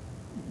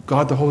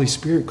 God the Holy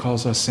Spirit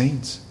calls us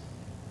saints.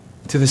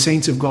 To the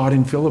saints of God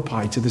in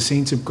Philippi, to the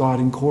saints of God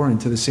in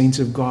Corinth, to the saints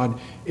of God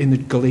in the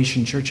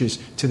Galatian churches,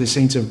 to the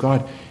saints of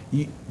God.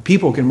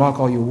 People can mock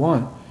all you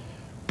want,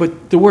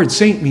 but the word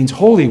saint means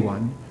holy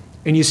one.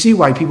 And you see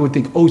why people would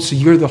think, oh, so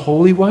you're the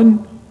holy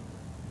one?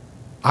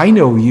 I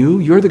know you.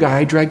 You're the guy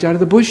I dragged out of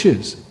the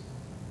bushes.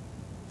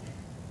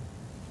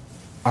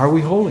 Are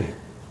we holy?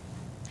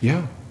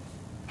 Yeah.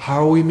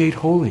 How are we made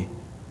holy?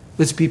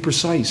 Let's be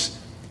precise.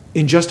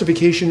 In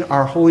justification,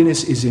 our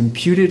holiness is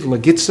imputed,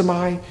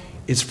 legitimi.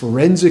 It's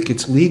forensic,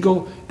 it's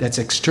legal. That's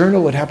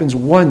external. It happens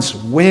once,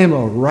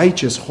 whammo,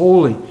 righteous,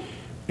 holy.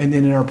 And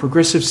then in our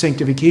progressive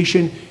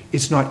sanctification,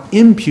 it's not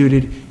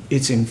imputed,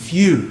 it's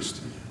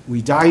infused.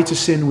 We die to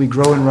sin, we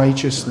grow in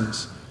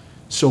righteousness.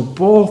 So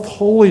both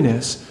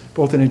holiness,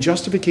 both in a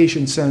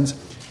justification sense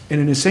and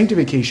in a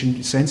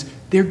sanctification sense,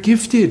 they're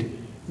gifted.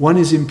 One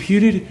is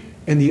imputed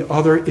and the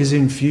other is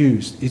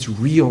infused. It's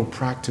real,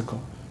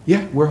 practical.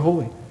 Yeah, we're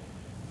holy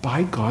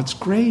by God's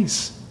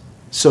grace.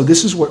 So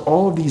this is what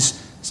all of these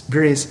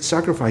various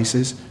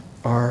sacrifices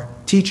are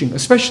teaching.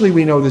 Especially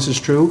we know this is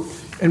true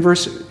in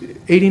verse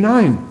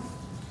 89,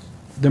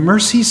 the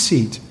mercy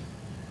seat.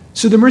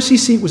 So the mercy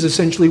seat was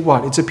essentially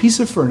what? It's a piece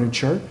of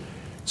furniture.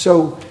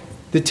 So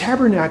the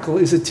tabernacle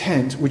is a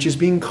tent which is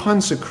being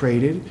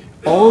consecrated.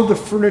 All of the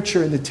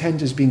furniture in the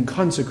tent is being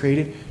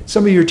consecrated.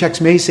 Some of your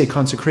texts may say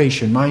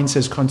consecration. Mine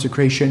says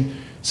consecration.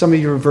 Some of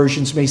your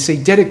versions may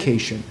say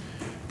dedication.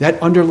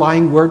 That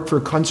underlying word for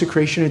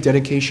consecration and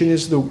dedication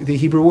is the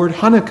Hebrew word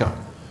Hanukkah.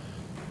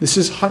 This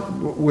is,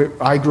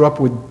 I grew up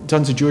with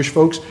tons of Jewish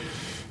folks,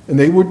 and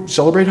they would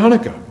celebrate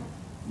Hanukkah.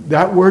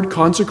 That word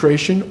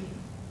consecration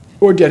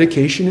or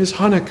dedication is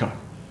Hanukkah.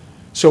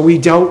 So we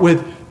dealt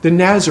with the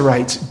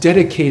Nazarites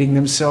dedicating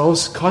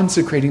themselves,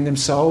 consecrating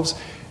themselves,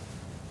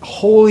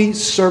 holy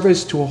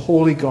service to a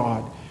holy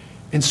God.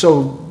 And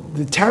so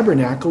the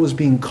tabernacle is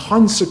being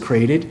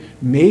consecrated,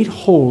 made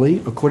holy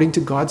according to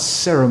God's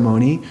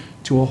ceremony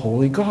to a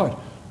holy God.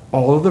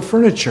 All of the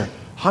furniture,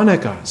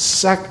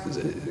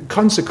 Hanukkah,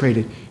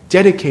 consecrated,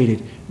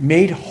 dedicated,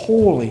 made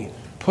holy,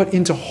 put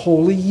into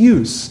holy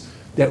use,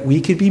 that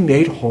we could be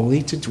made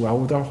holy to dwell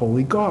with our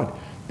holy God.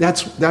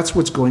 That's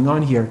what's going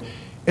on here.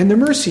 And the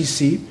mercy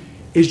seat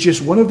is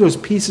just one of those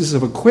pieces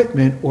of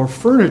equipment or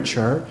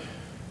furniture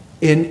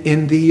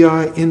in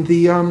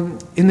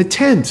the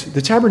tent,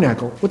 the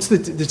tabernacle. What's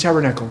the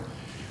tabernacle?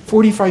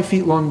 45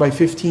 feet long by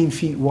 15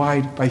 feet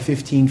wide by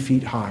 15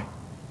 feet high.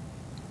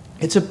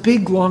 It's a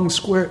big, long,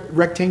 square,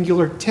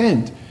 rectangular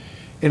tent.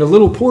 In a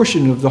little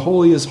portion of the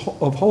holiest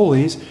of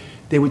holies,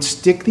 they would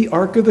stick the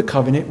Ark of the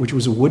Covenant, which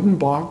was a wooden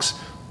box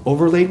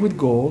overlaid with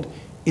gold.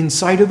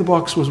 Inside of the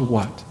box was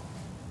what?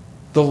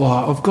 The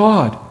law of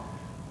God.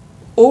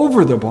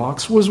 Over the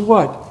box was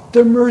what?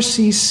 The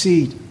mercy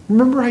seat.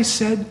 Remember I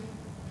said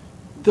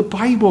the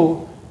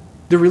Bible,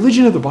 the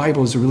religion of the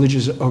Bible is a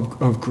religion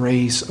of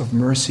grace, of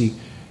mercy.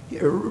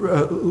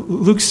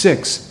 Luke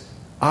 6,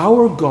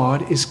 our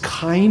God is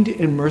kind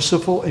and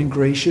merciful and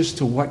gracious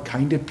to what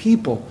kind of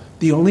people?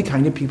 The only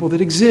kind of people that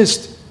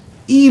exist.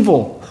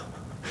 Evil.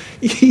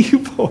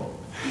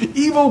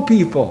 Evil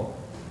people.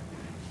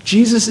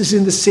 Jesus is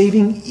in the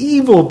saving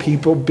evil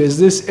people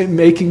business and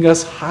making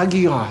us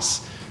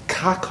hagios,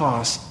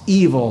 kakos,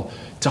 evil,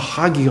 to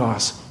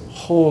hagios,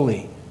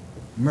 holy,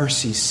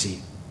 mercy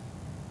seat.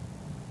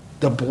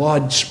 The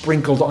blood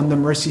sprinkled on the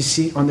mercy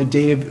seat on the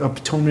Day of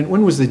Atonement.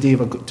 When was the Day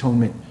of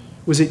Atonement?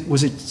 Was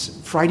it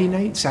Friday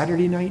night,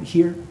 Saturday night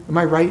here? Am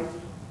I right?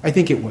 I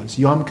think it was.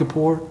 Yom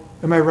Kippur.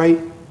 Am I right,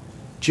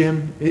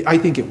 Jim? I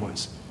think it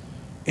was.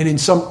 And in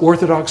some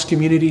Orthodox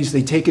communities,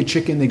 they take a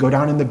chicken, they go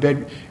down in the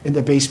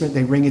basement,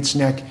 they wring its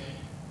neck.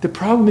 The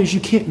problem is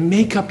you can't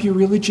make up your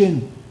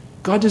religion.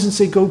 God doesn't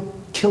say go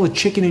kill a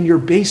chicken in your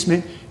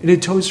basement and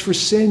atone for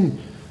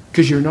sin.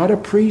 Because you're not a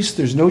priest,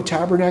 there's no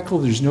tabernacle,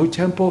 there's no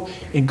temple,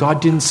 and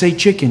God didn't say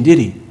chicken, did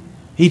he?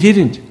 He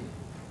didn't.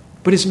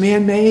 But it's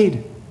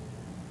man-made.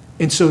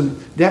 And so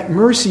that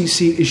mercy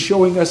seat is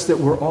showing us that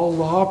we're all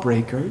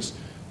lawbreakers.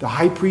 The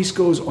high priest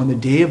goes on the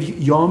day of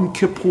Yom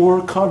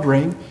Kippur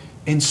covering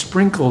and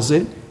sprinkles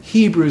it.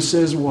 Hebrews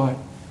says what?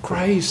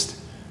 Christ.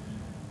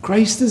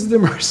 Christ is the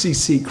mercy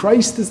seat.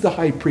 Christ is the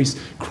high priest.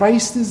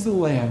 Christ is the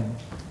Lamb.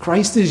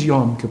 Christ is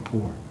Yom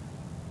Kippur.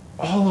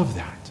 All of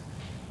that.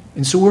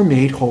 And so we're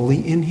made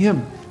holy in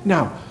him.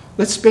 Now,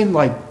 let's spend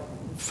like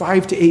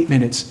 5 to 8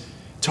 minutes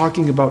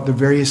talking about the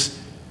various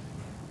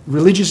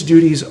religious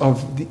duties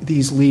of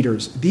these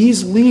leaders.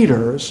 These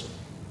leaders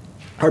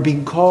are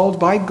being called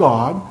by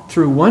God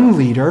through one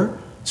leader,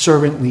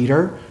 servant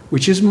leader,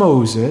 which is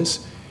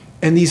Moses.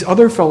 And these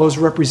other fellows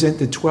represent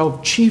the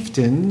 12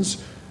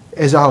 chieftains,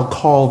 as I'll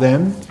call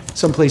them.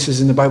 Some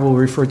places in the Bible will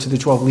refer to the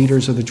 12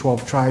 leaders of the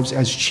 12 tribes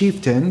as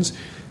chieftains.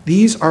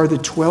 These are the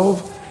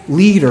 12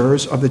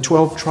 leaders of the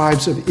 12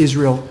 tribes of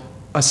Israel,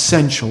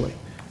 essentially.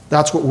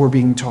 That's what we're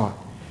being taught.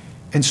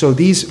 And so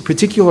these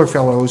particular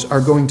fellows are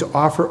going to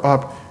offer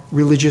up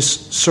religious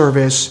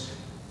service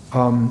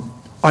on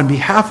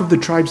behalf of the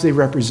tribes they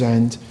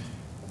represent,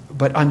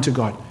 but unto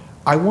God.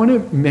 I want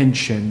to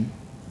mention,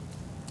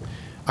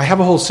 I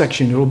have a whole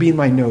section, it'll be in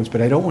my notes,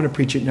 but I don't want to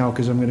preach it now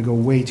because I'm going to go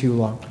way too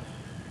long.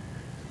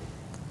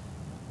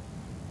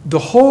 The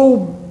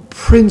whole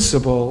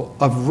principle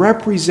of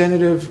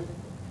representative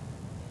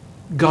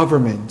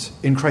government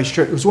in Christ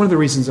Church, it was one of the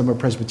reasons I'm a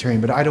Presbyterian,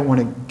 but I don't want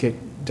to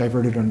get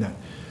diverted on that.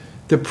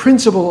 The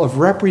principle of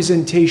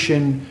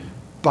representation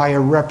by a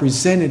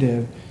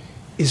representative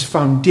is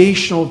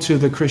foundational to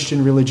the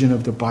Christian religion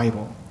of the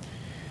Bible.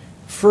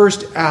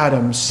 First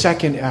Adam,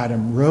 second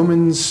Adam,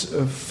 Romans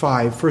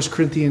 5, 1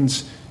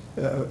 Corinthians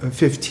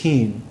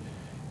 15,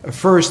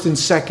 first and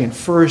second,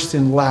 first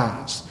and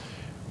last.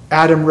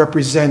 Adam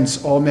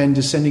represents all men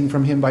descending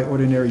from him by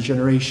ordinary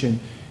generation.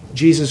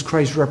 Jesus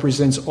Christ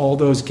represents all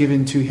those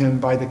given to him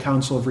by the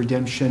counsel of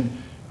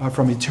redemption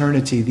from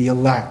eternity, the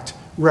elect,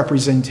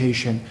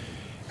 representation.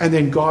 And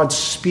then God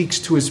speaks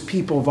to his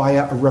people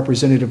via a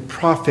representative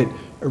prophet,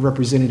 a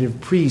representative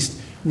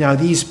priest. Now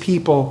these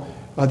people,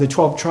 the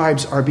 12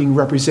 tribes, are being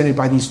represented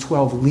by these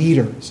 12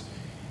 leaders.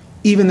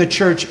 Even the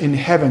church in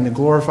heaven, the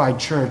glorified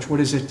church,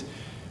 what is it?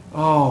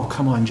 Oh,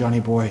 come on,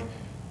 Johnny boy.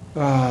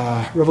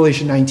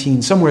 Revelation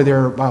 19, somewhere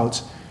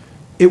thereabouts.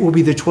 It will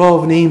be the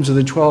 12 names of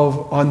the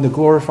 12 on the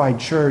glorified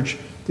church,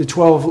 the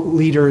 12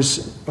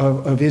 leaders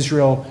of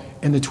Israel,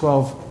 and the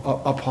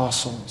 12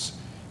 apostles.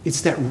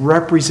 It's that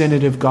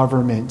representative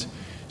government.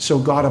 So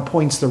God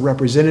appoints the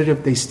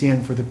representative. They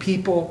stand for the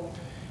people.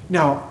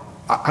 Now,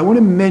 I want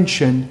to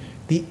mention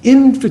the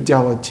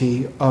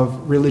infidelity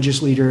of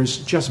religious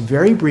leaders just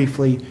very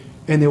briefly,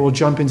 and then we'll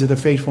jump into the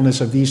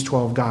faithfulness of these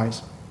 12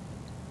 guys.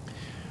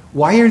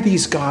 Why are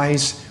these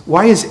guys,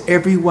 why is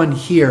everyone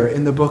here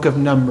in the book of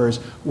Numbers,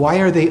 why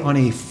are they on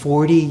a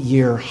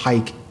 40-year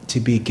hike to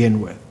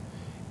begin with?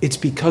 It's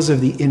because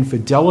of the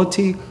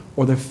infidelity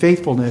or the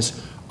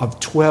faithfulness of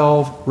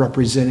 12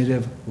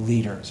 representative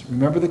leaders.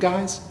 Remember the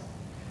guys?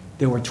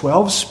 There were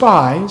 12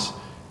 spies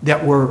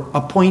that were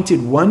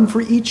appointed, one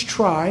for each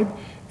tribe,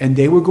 and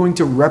they were going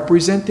to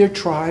represent their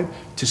tribe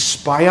to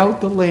spy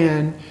out the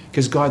land,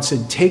 because God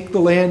said, take the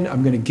land,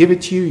 I'm going to give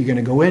it to you, you're going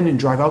to go in and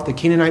drive out the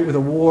Canaanite with a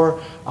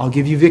war, I'll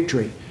give you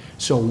victory.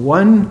 So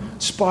one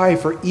spy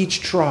for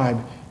each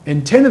tribe,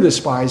 and 10 of the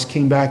spies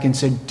came back and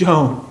said,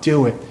 don't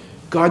do it.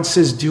 God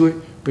says do it,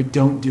 but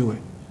don't do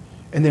it.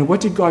 And then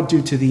what did God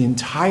do to the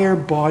entire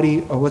body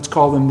of, let's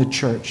call them the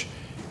church?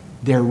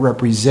 Their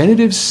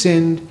representatives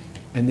sinned,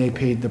 and they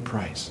paid the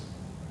price.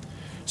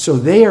 So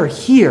they are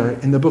here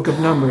in the book of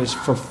Numbers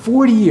for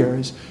 40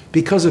 years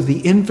because of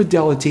the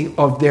infidelity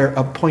of their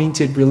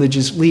appointed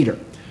religious leader.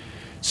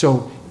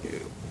 So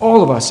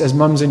all of us as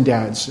mums and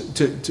dads,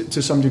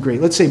 to some degree,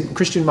 let's say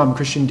Christian mom,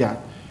 Christian dad,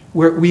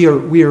 we are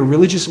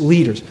religious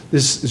leaders.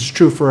 This is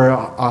true for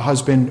a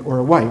husband or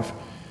a wife.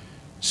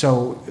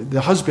 So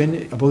the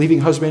husband, a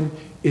believing husband,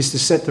 is to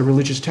set the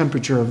religious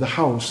temperature of the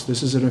house.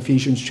 This is in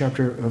Ephesians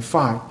chapter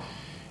 5.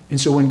 And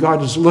so when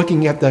God is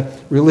looking at the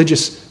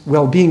religious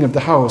well-being of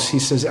the house, he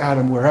says,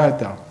 Adam, where art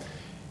thou?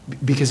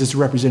 Because it's a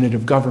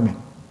representative government.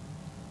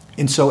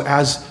 And so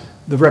as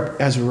a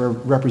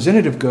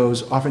representative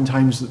goes,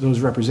 oftentimes those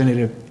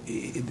representative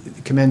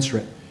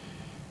commensurate.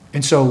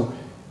 And so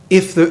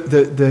if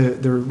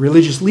the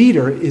religious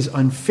leader is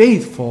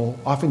unfaithful,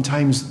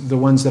 oftentimes the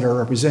ones that are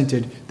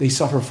represented, they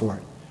suffer for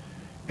it.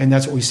 And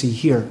that's what we see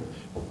here.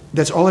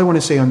 That's all I want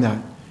to say on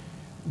that.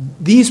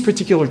 These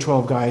particular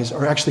 12 guys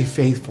are actually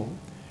faithful.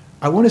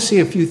 I want to say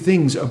a few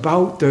things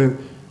about the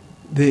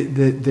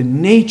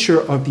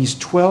nature of these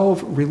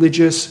 12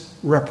 religious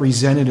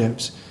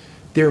representatives.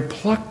 They're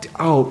plucked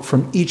out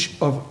from each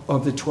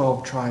of the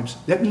 12 tribes.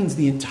 That means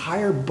the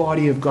entire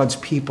body of God's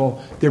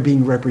people, they're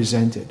being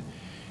represented.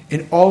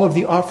 And all of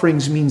the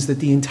offerings means that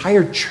the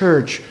entire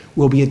church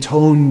will be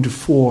atoned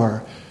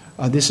for.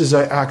 This is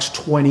Acts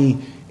 20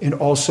 and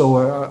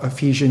also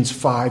Ephesians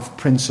 5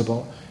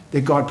 principle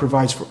that God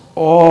provides for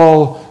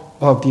all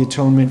of the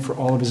atonement for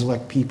all of his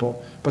elect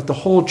people. But the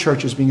whole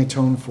church is being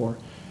atoned for.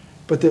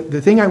 But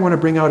the thing I want to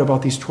bring out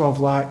about these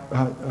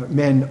 12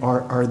 men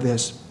are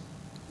this.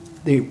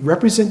 They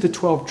represent the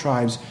 12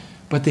 tribes,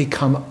 but they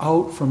come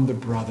out from the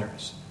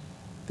brothers.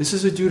 This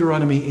is a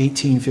Deuteronomy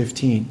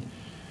 18:15.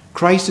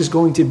 Christ is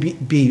going to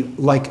be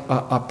like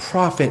a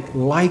prophet,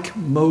 like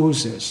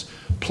Moses,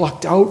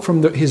 plucked out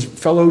from his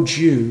fellow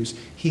Jews.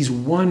 He's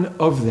one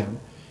of them.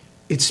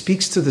 It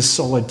speaks to the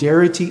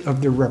solidarity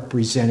of the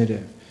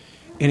representative.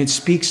 And it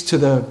speaks to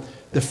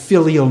the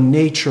filial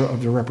nature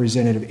of the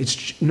representative.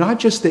 It's not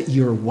just that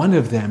you're one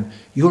of them,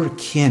 you're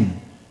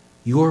kin,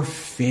 your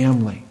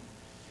family.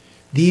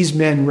 These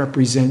men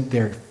represent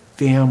their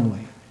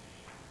family.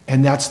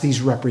 And that's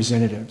these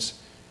representatives.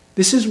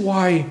 This is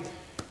why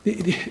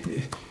the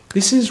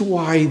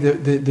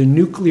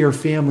nuclear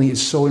family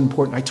is so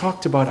important. I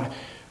talked about,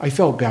 I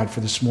felt bad for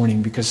this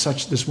morning because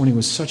this morning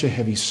was such a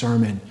heavy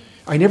sermon.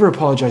 I never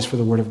apologize for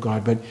the Word of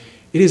God, but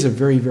it is a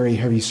very, very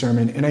heavy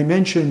sermon. And I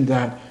mentioned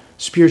that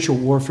spiritual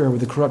warfare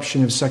with the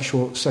corruption of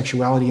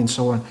sexuality and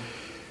so on.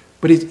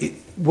 But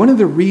one of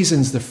the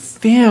reasons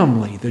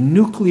the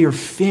nuclear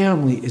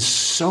family is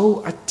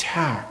so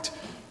attacked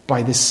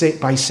by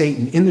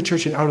Satan in the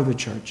church and out of the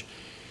church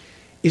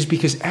is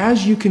because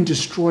as you can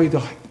destroy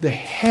the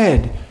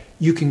head,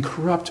 you can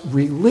corrupt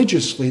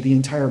religiously the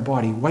entire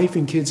body, wife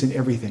and kids and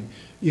everything.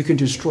 You can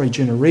destroy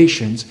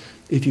generations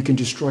if you can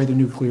destroy the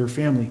nuclear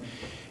family.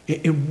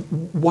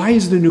 And why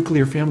is the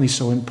nuclear family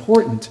so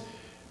important?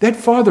 That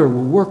father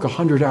will work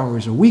 100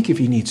 hours a week if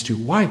he needs to.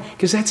 Why?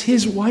 Because that's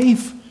his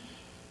wife.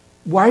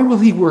 Why will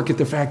he work at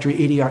the factory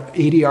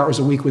 80 hours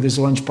a week with his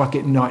lunch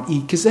bucket and not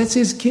eat? Because that's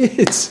his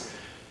kids.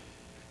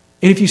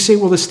 And if you say,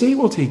 well, the state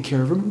will take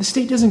care of him, the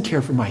state doesn't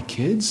care for my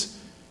kids.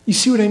 You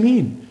see what I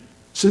mean?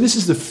 So this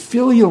is the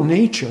filial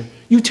nature.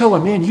 You tell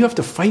a man you have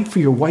to fight for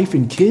your wife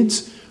and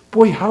kids,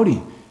 boy,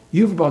 howdy,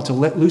 you're about to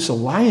let loose a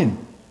lion.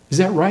 Is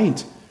that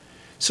right?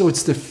 So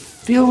it's the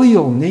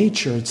filial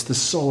nature, it's the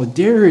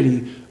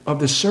solidarity of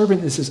the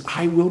servant that says,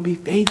 I will be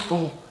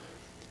faithful.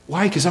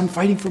 Why? Because I'm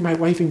fighting for my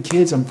wife and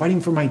kids. I'm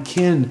fighting for my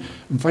kin.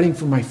 I'm fighting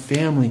for my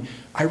family.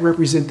 I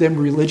represent them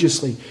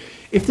religiously.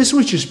 If this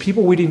was just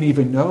people we didn't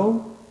even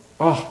know,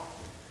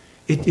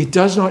 it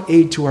does not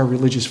aid to our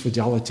religious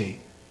fidelity.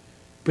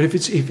 But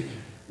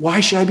why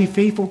should I be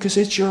faithful? Because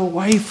it's your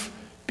wife.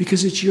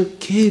 Because it's your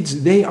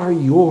kids. They are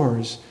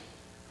yours.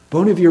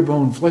 Bone of your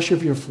bone, flesh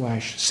of your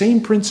flesh.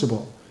 Same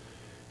principle.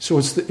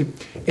 So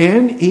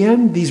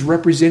and these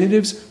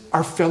representatives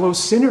are fellow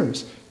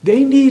sinners.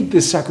 They need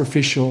the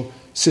sacrificial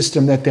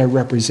system that they're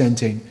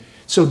representing.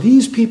 So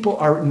these people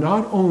are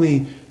not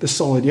only the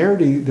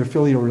solidarity, the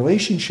filial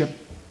relationship,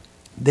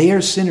 they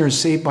are sinners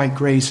saved by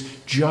grace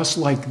just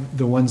like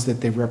the ones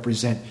that they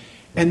represent.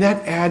 And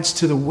that adds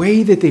to the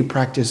way that they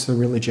practice the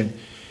religion.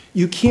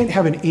 You can't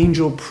have an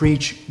angel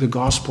preach the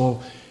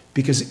gospel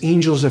because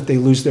angels, if they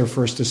lose their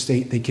first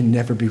estate, they can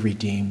never be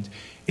redeemed.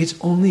 It's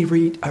only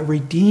a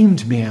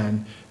redeemed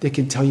man that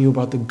can tell you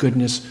about the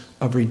goodness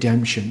of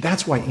redemption.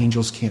 That's why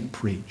angels can't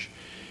preach.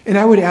 And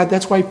I would add,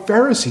 that's why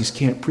Pharisees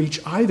can't preach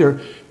either,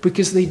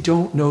 because they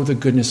don't know the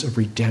goodness of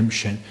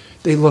redemption.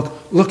 They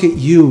look at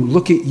you,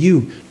 look at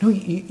you. No,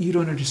 you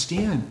don't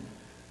understand.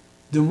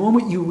 The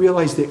moment you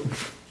realize that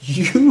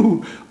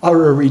you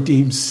are a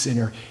redeemed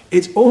sinner,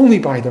 it's only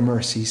by the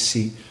mercy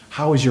seat.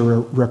 How is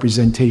your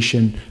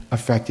representation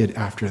affected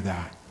after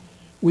that?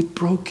 With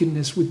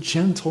brokenness, with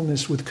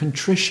gentleness, with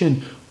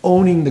contrition,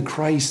 owning the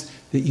Christ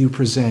that you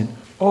present.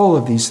 All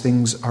of these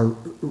things are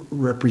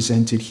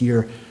represented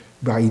here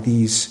by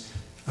these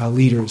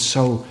leaders.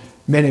 So,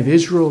 men of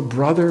Israel,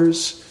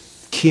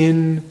 brothers,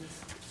 kin,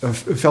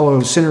 fellow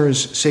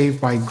sinners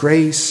saved by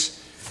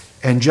grace,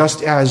 and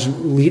just as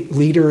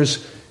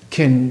leaders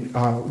can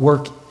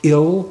work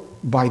ill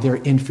by their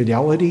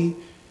infidelity,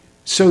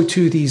 so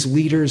too these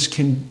leaders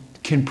can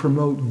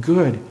promote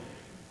good.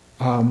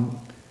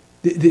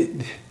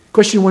 The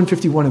question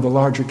 151 of the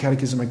larger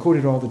catechism, I quote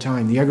it all the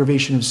time, the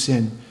aggravation of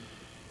sin.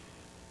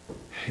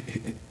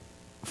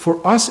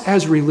 For us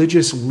as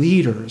religious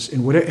leaders,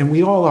 and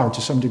we all are to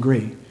some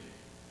degree,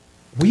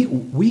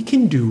 we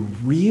can do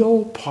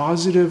real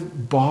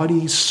positive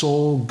body,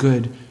 soul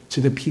good to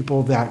the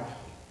people that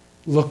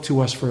look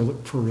to us for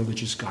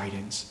religious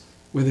guidance.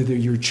 Whether they're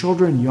your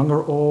children, young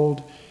or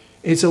old.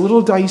 It's a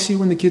little dicey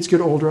when the kids get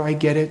older, I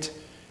get it.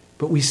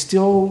 But we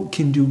still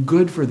can do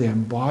good for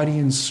them, body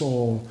and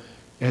soul,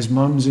 as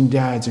mums and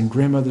dads and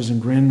grandmothers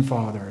and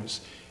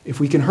grandfathers. If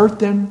we can hurt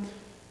them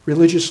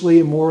religiously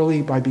and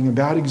morally by being a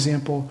bad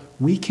example,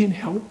 we can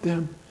help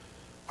them.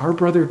 Our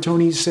brother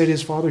Tony said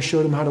his father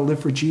showed him how to live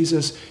for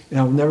Jesus, and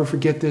I'll never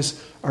forget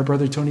this. Our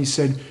brother Tony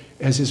said,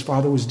 as his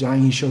father was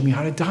dying, he showed me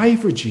how to die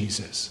for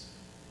Jesus.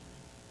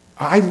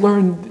 I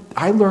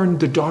learned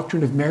the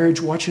doctrine of marriage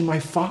watching my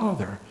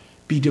father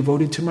be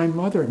devoted to my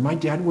mother. My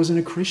dad wasn't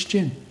a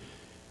Christian.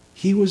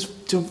 He was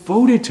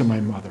devoted to my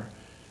mother.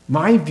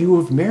 My view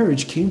of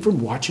marriage came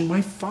from watching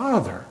my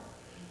father.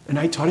 And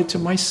I taught it to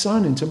my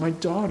son and to my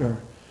daughter.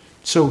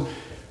 So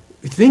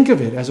think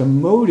of it as a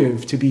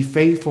motive to be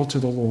faithful to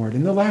the Lord.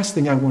 And the last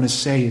thing I want to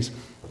say is,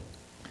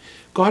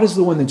 God is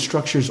the one that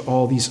structures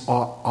all these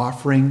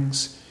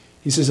offerings.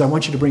 He says, I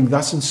want you to bring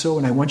thus and so,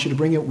 and I want you to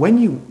bring it when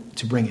you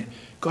to bring it.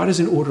 God is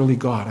an orderly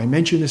God. I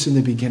mentioned this in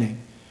the beginning.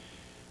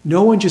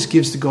 No one just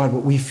gives to God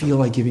what we feel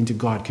like giving to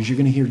God, because you're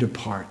going to hear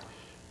depart.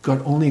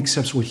 God only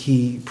accepts what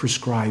he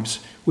prescribes,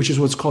 which is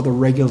what's called the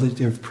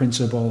regulative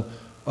principle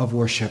of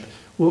worship.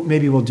 Well,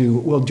 maybe we'll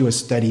do a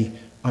study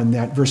on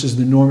that versus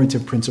the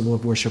normative principle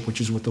of worship, which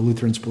is what the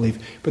Lutherans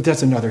believe. But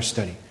that's another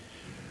study.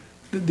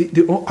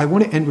 I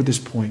want to end with this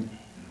point.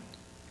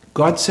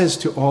 God says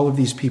to all of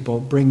these people,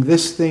 bring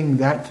this thing,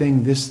 that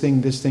thing, this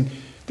thing, this thing.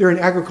 They're an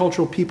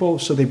agricultural people,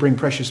 so they bring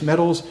precious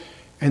metals,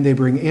 and they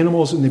bring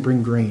animals, and they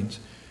bring grains.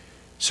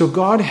 So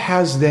God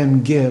has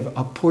them give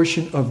a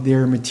portion of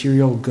their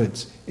material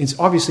goods. It's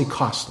obviously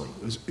costly,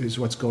 is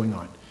what's going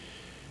on.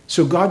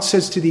 So God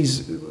says to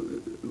these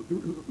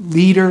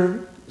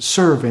leader,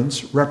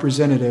 servants,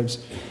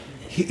 representatives,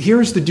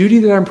 here's the duty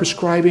that I'm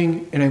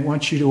prescribing, and I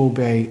want you to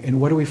obey. And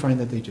what do we find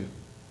that they do?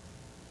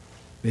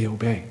 They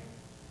obey.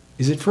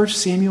 Is it 1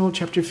 Samuel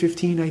chapter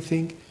 15, I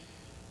think?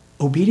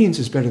 Obedience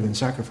is better than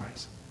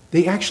sacrifice.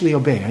 They actually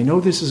obey. I know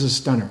this is a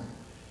stunner.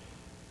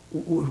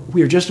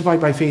 We are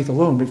justified by faith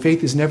alone, but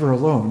faith is never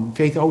alone.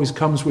 Faith always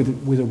comes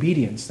with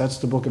obedience. That's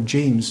the book of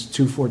James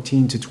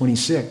 2:14 to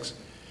 26.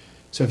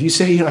 So if you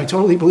say, I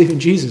totally believe in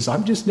Jesus,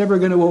 I'm just never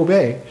going to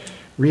obey,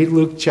 read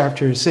Luke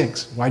chapter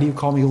 6. Why do you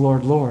call me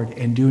Lord, Lord,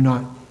 and do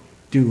not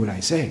do what I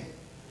say?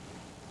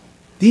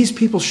 These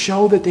people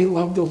show that they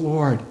love the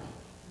Lord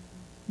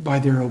by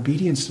their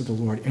obedience to the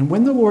Lord. And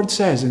when the Lord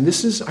says, and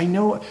this is, I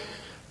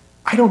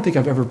don't think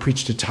I've ever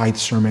preached a tithe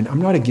sermon.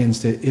 I'm not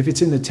against it. If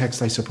it's in the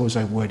text, I suppose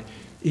I would.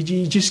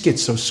 You just get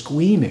so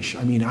squeamish.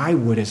 I mean, I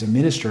would as a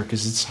minister,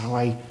 because it's how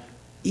I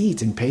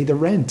eat and pay the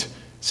rent.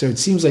 So it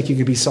seems like you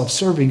could be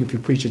self-serving if you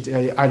preach it.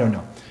 I don't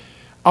know.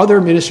 Other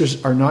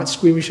ministers are not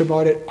squeamish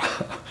about it.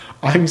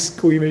 I'm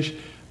squeamish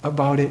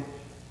about it.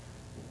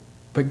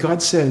 But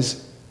God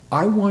says,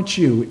 I want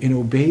you, in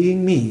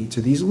obeying me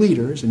to these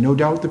leaders, and no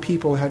doubt the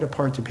people had a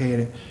part to play in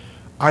it,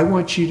 I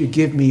want you to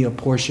give me a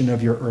portion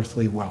of your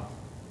earthly wealth.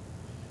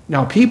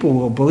 Now, people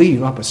will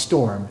believe up a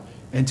storm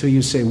until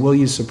you say, will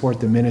you support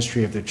the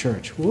ministry of the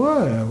church?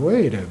 Whoa,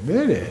 wait a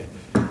minute.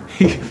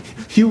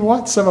 You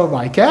want some of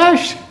my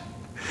cash?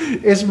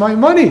 It's my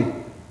money.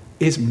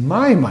 It's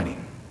my money.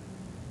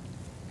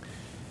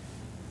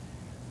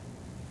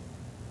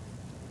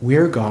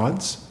 We're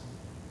God's.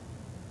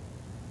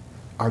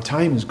 Our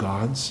time is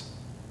God's.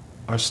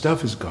 Our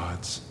stuff is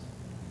God's.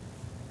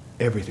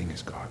 Everything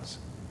is God's.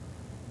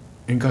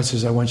 And God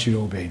says, I want you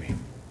to obey me.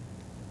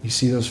 You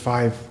see those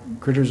 5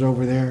 critters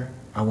over there?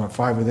 I want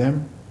 5 of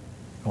them.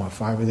 I want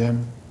 5 of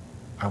them.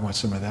 I want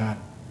some of that.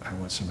 I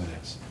want some of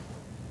this.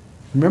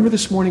 Remember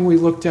this morning we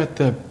looked at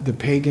the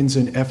pagans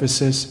in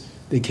Ephesus?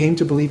 They came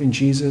to believe in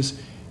Jesus.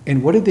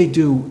 And what did they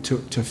do to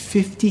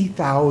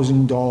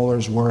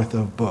 $50,000 worth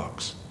of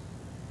books?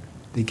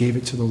 They gave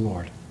it to the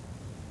Lord.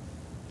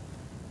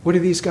 What do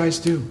these guys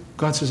do?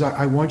 God says,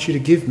 I want you to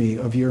give me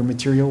of your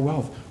material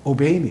wealth.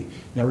 Obey me.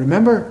 Now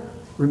remember,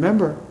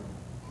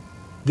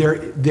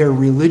 they're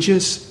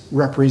religious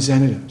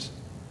representatives.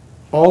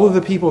 All of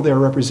the people they're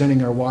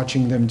representing are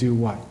watching them do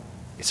what?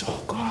 It's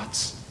all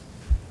God's.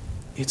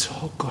 It's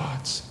all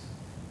God's.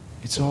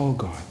 It's all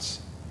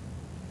God's.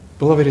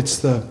 Beloved, it's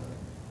the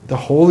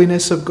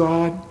holiness of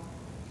God,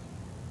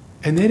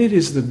 and then it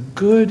is the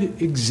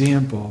good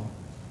example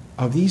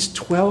of these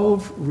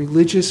 12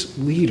 religious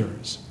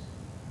leaders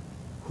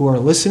who are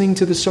listening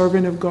to the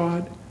servant of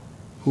God,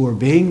 who are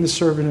obeying the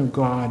servant of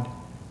God,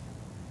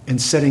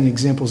 and setting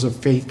examples of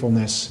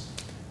faithfulness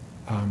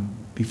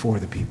before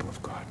the people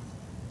of God.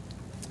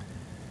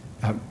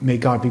 May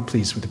God be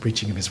pleased with the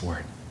preaching of his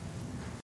word.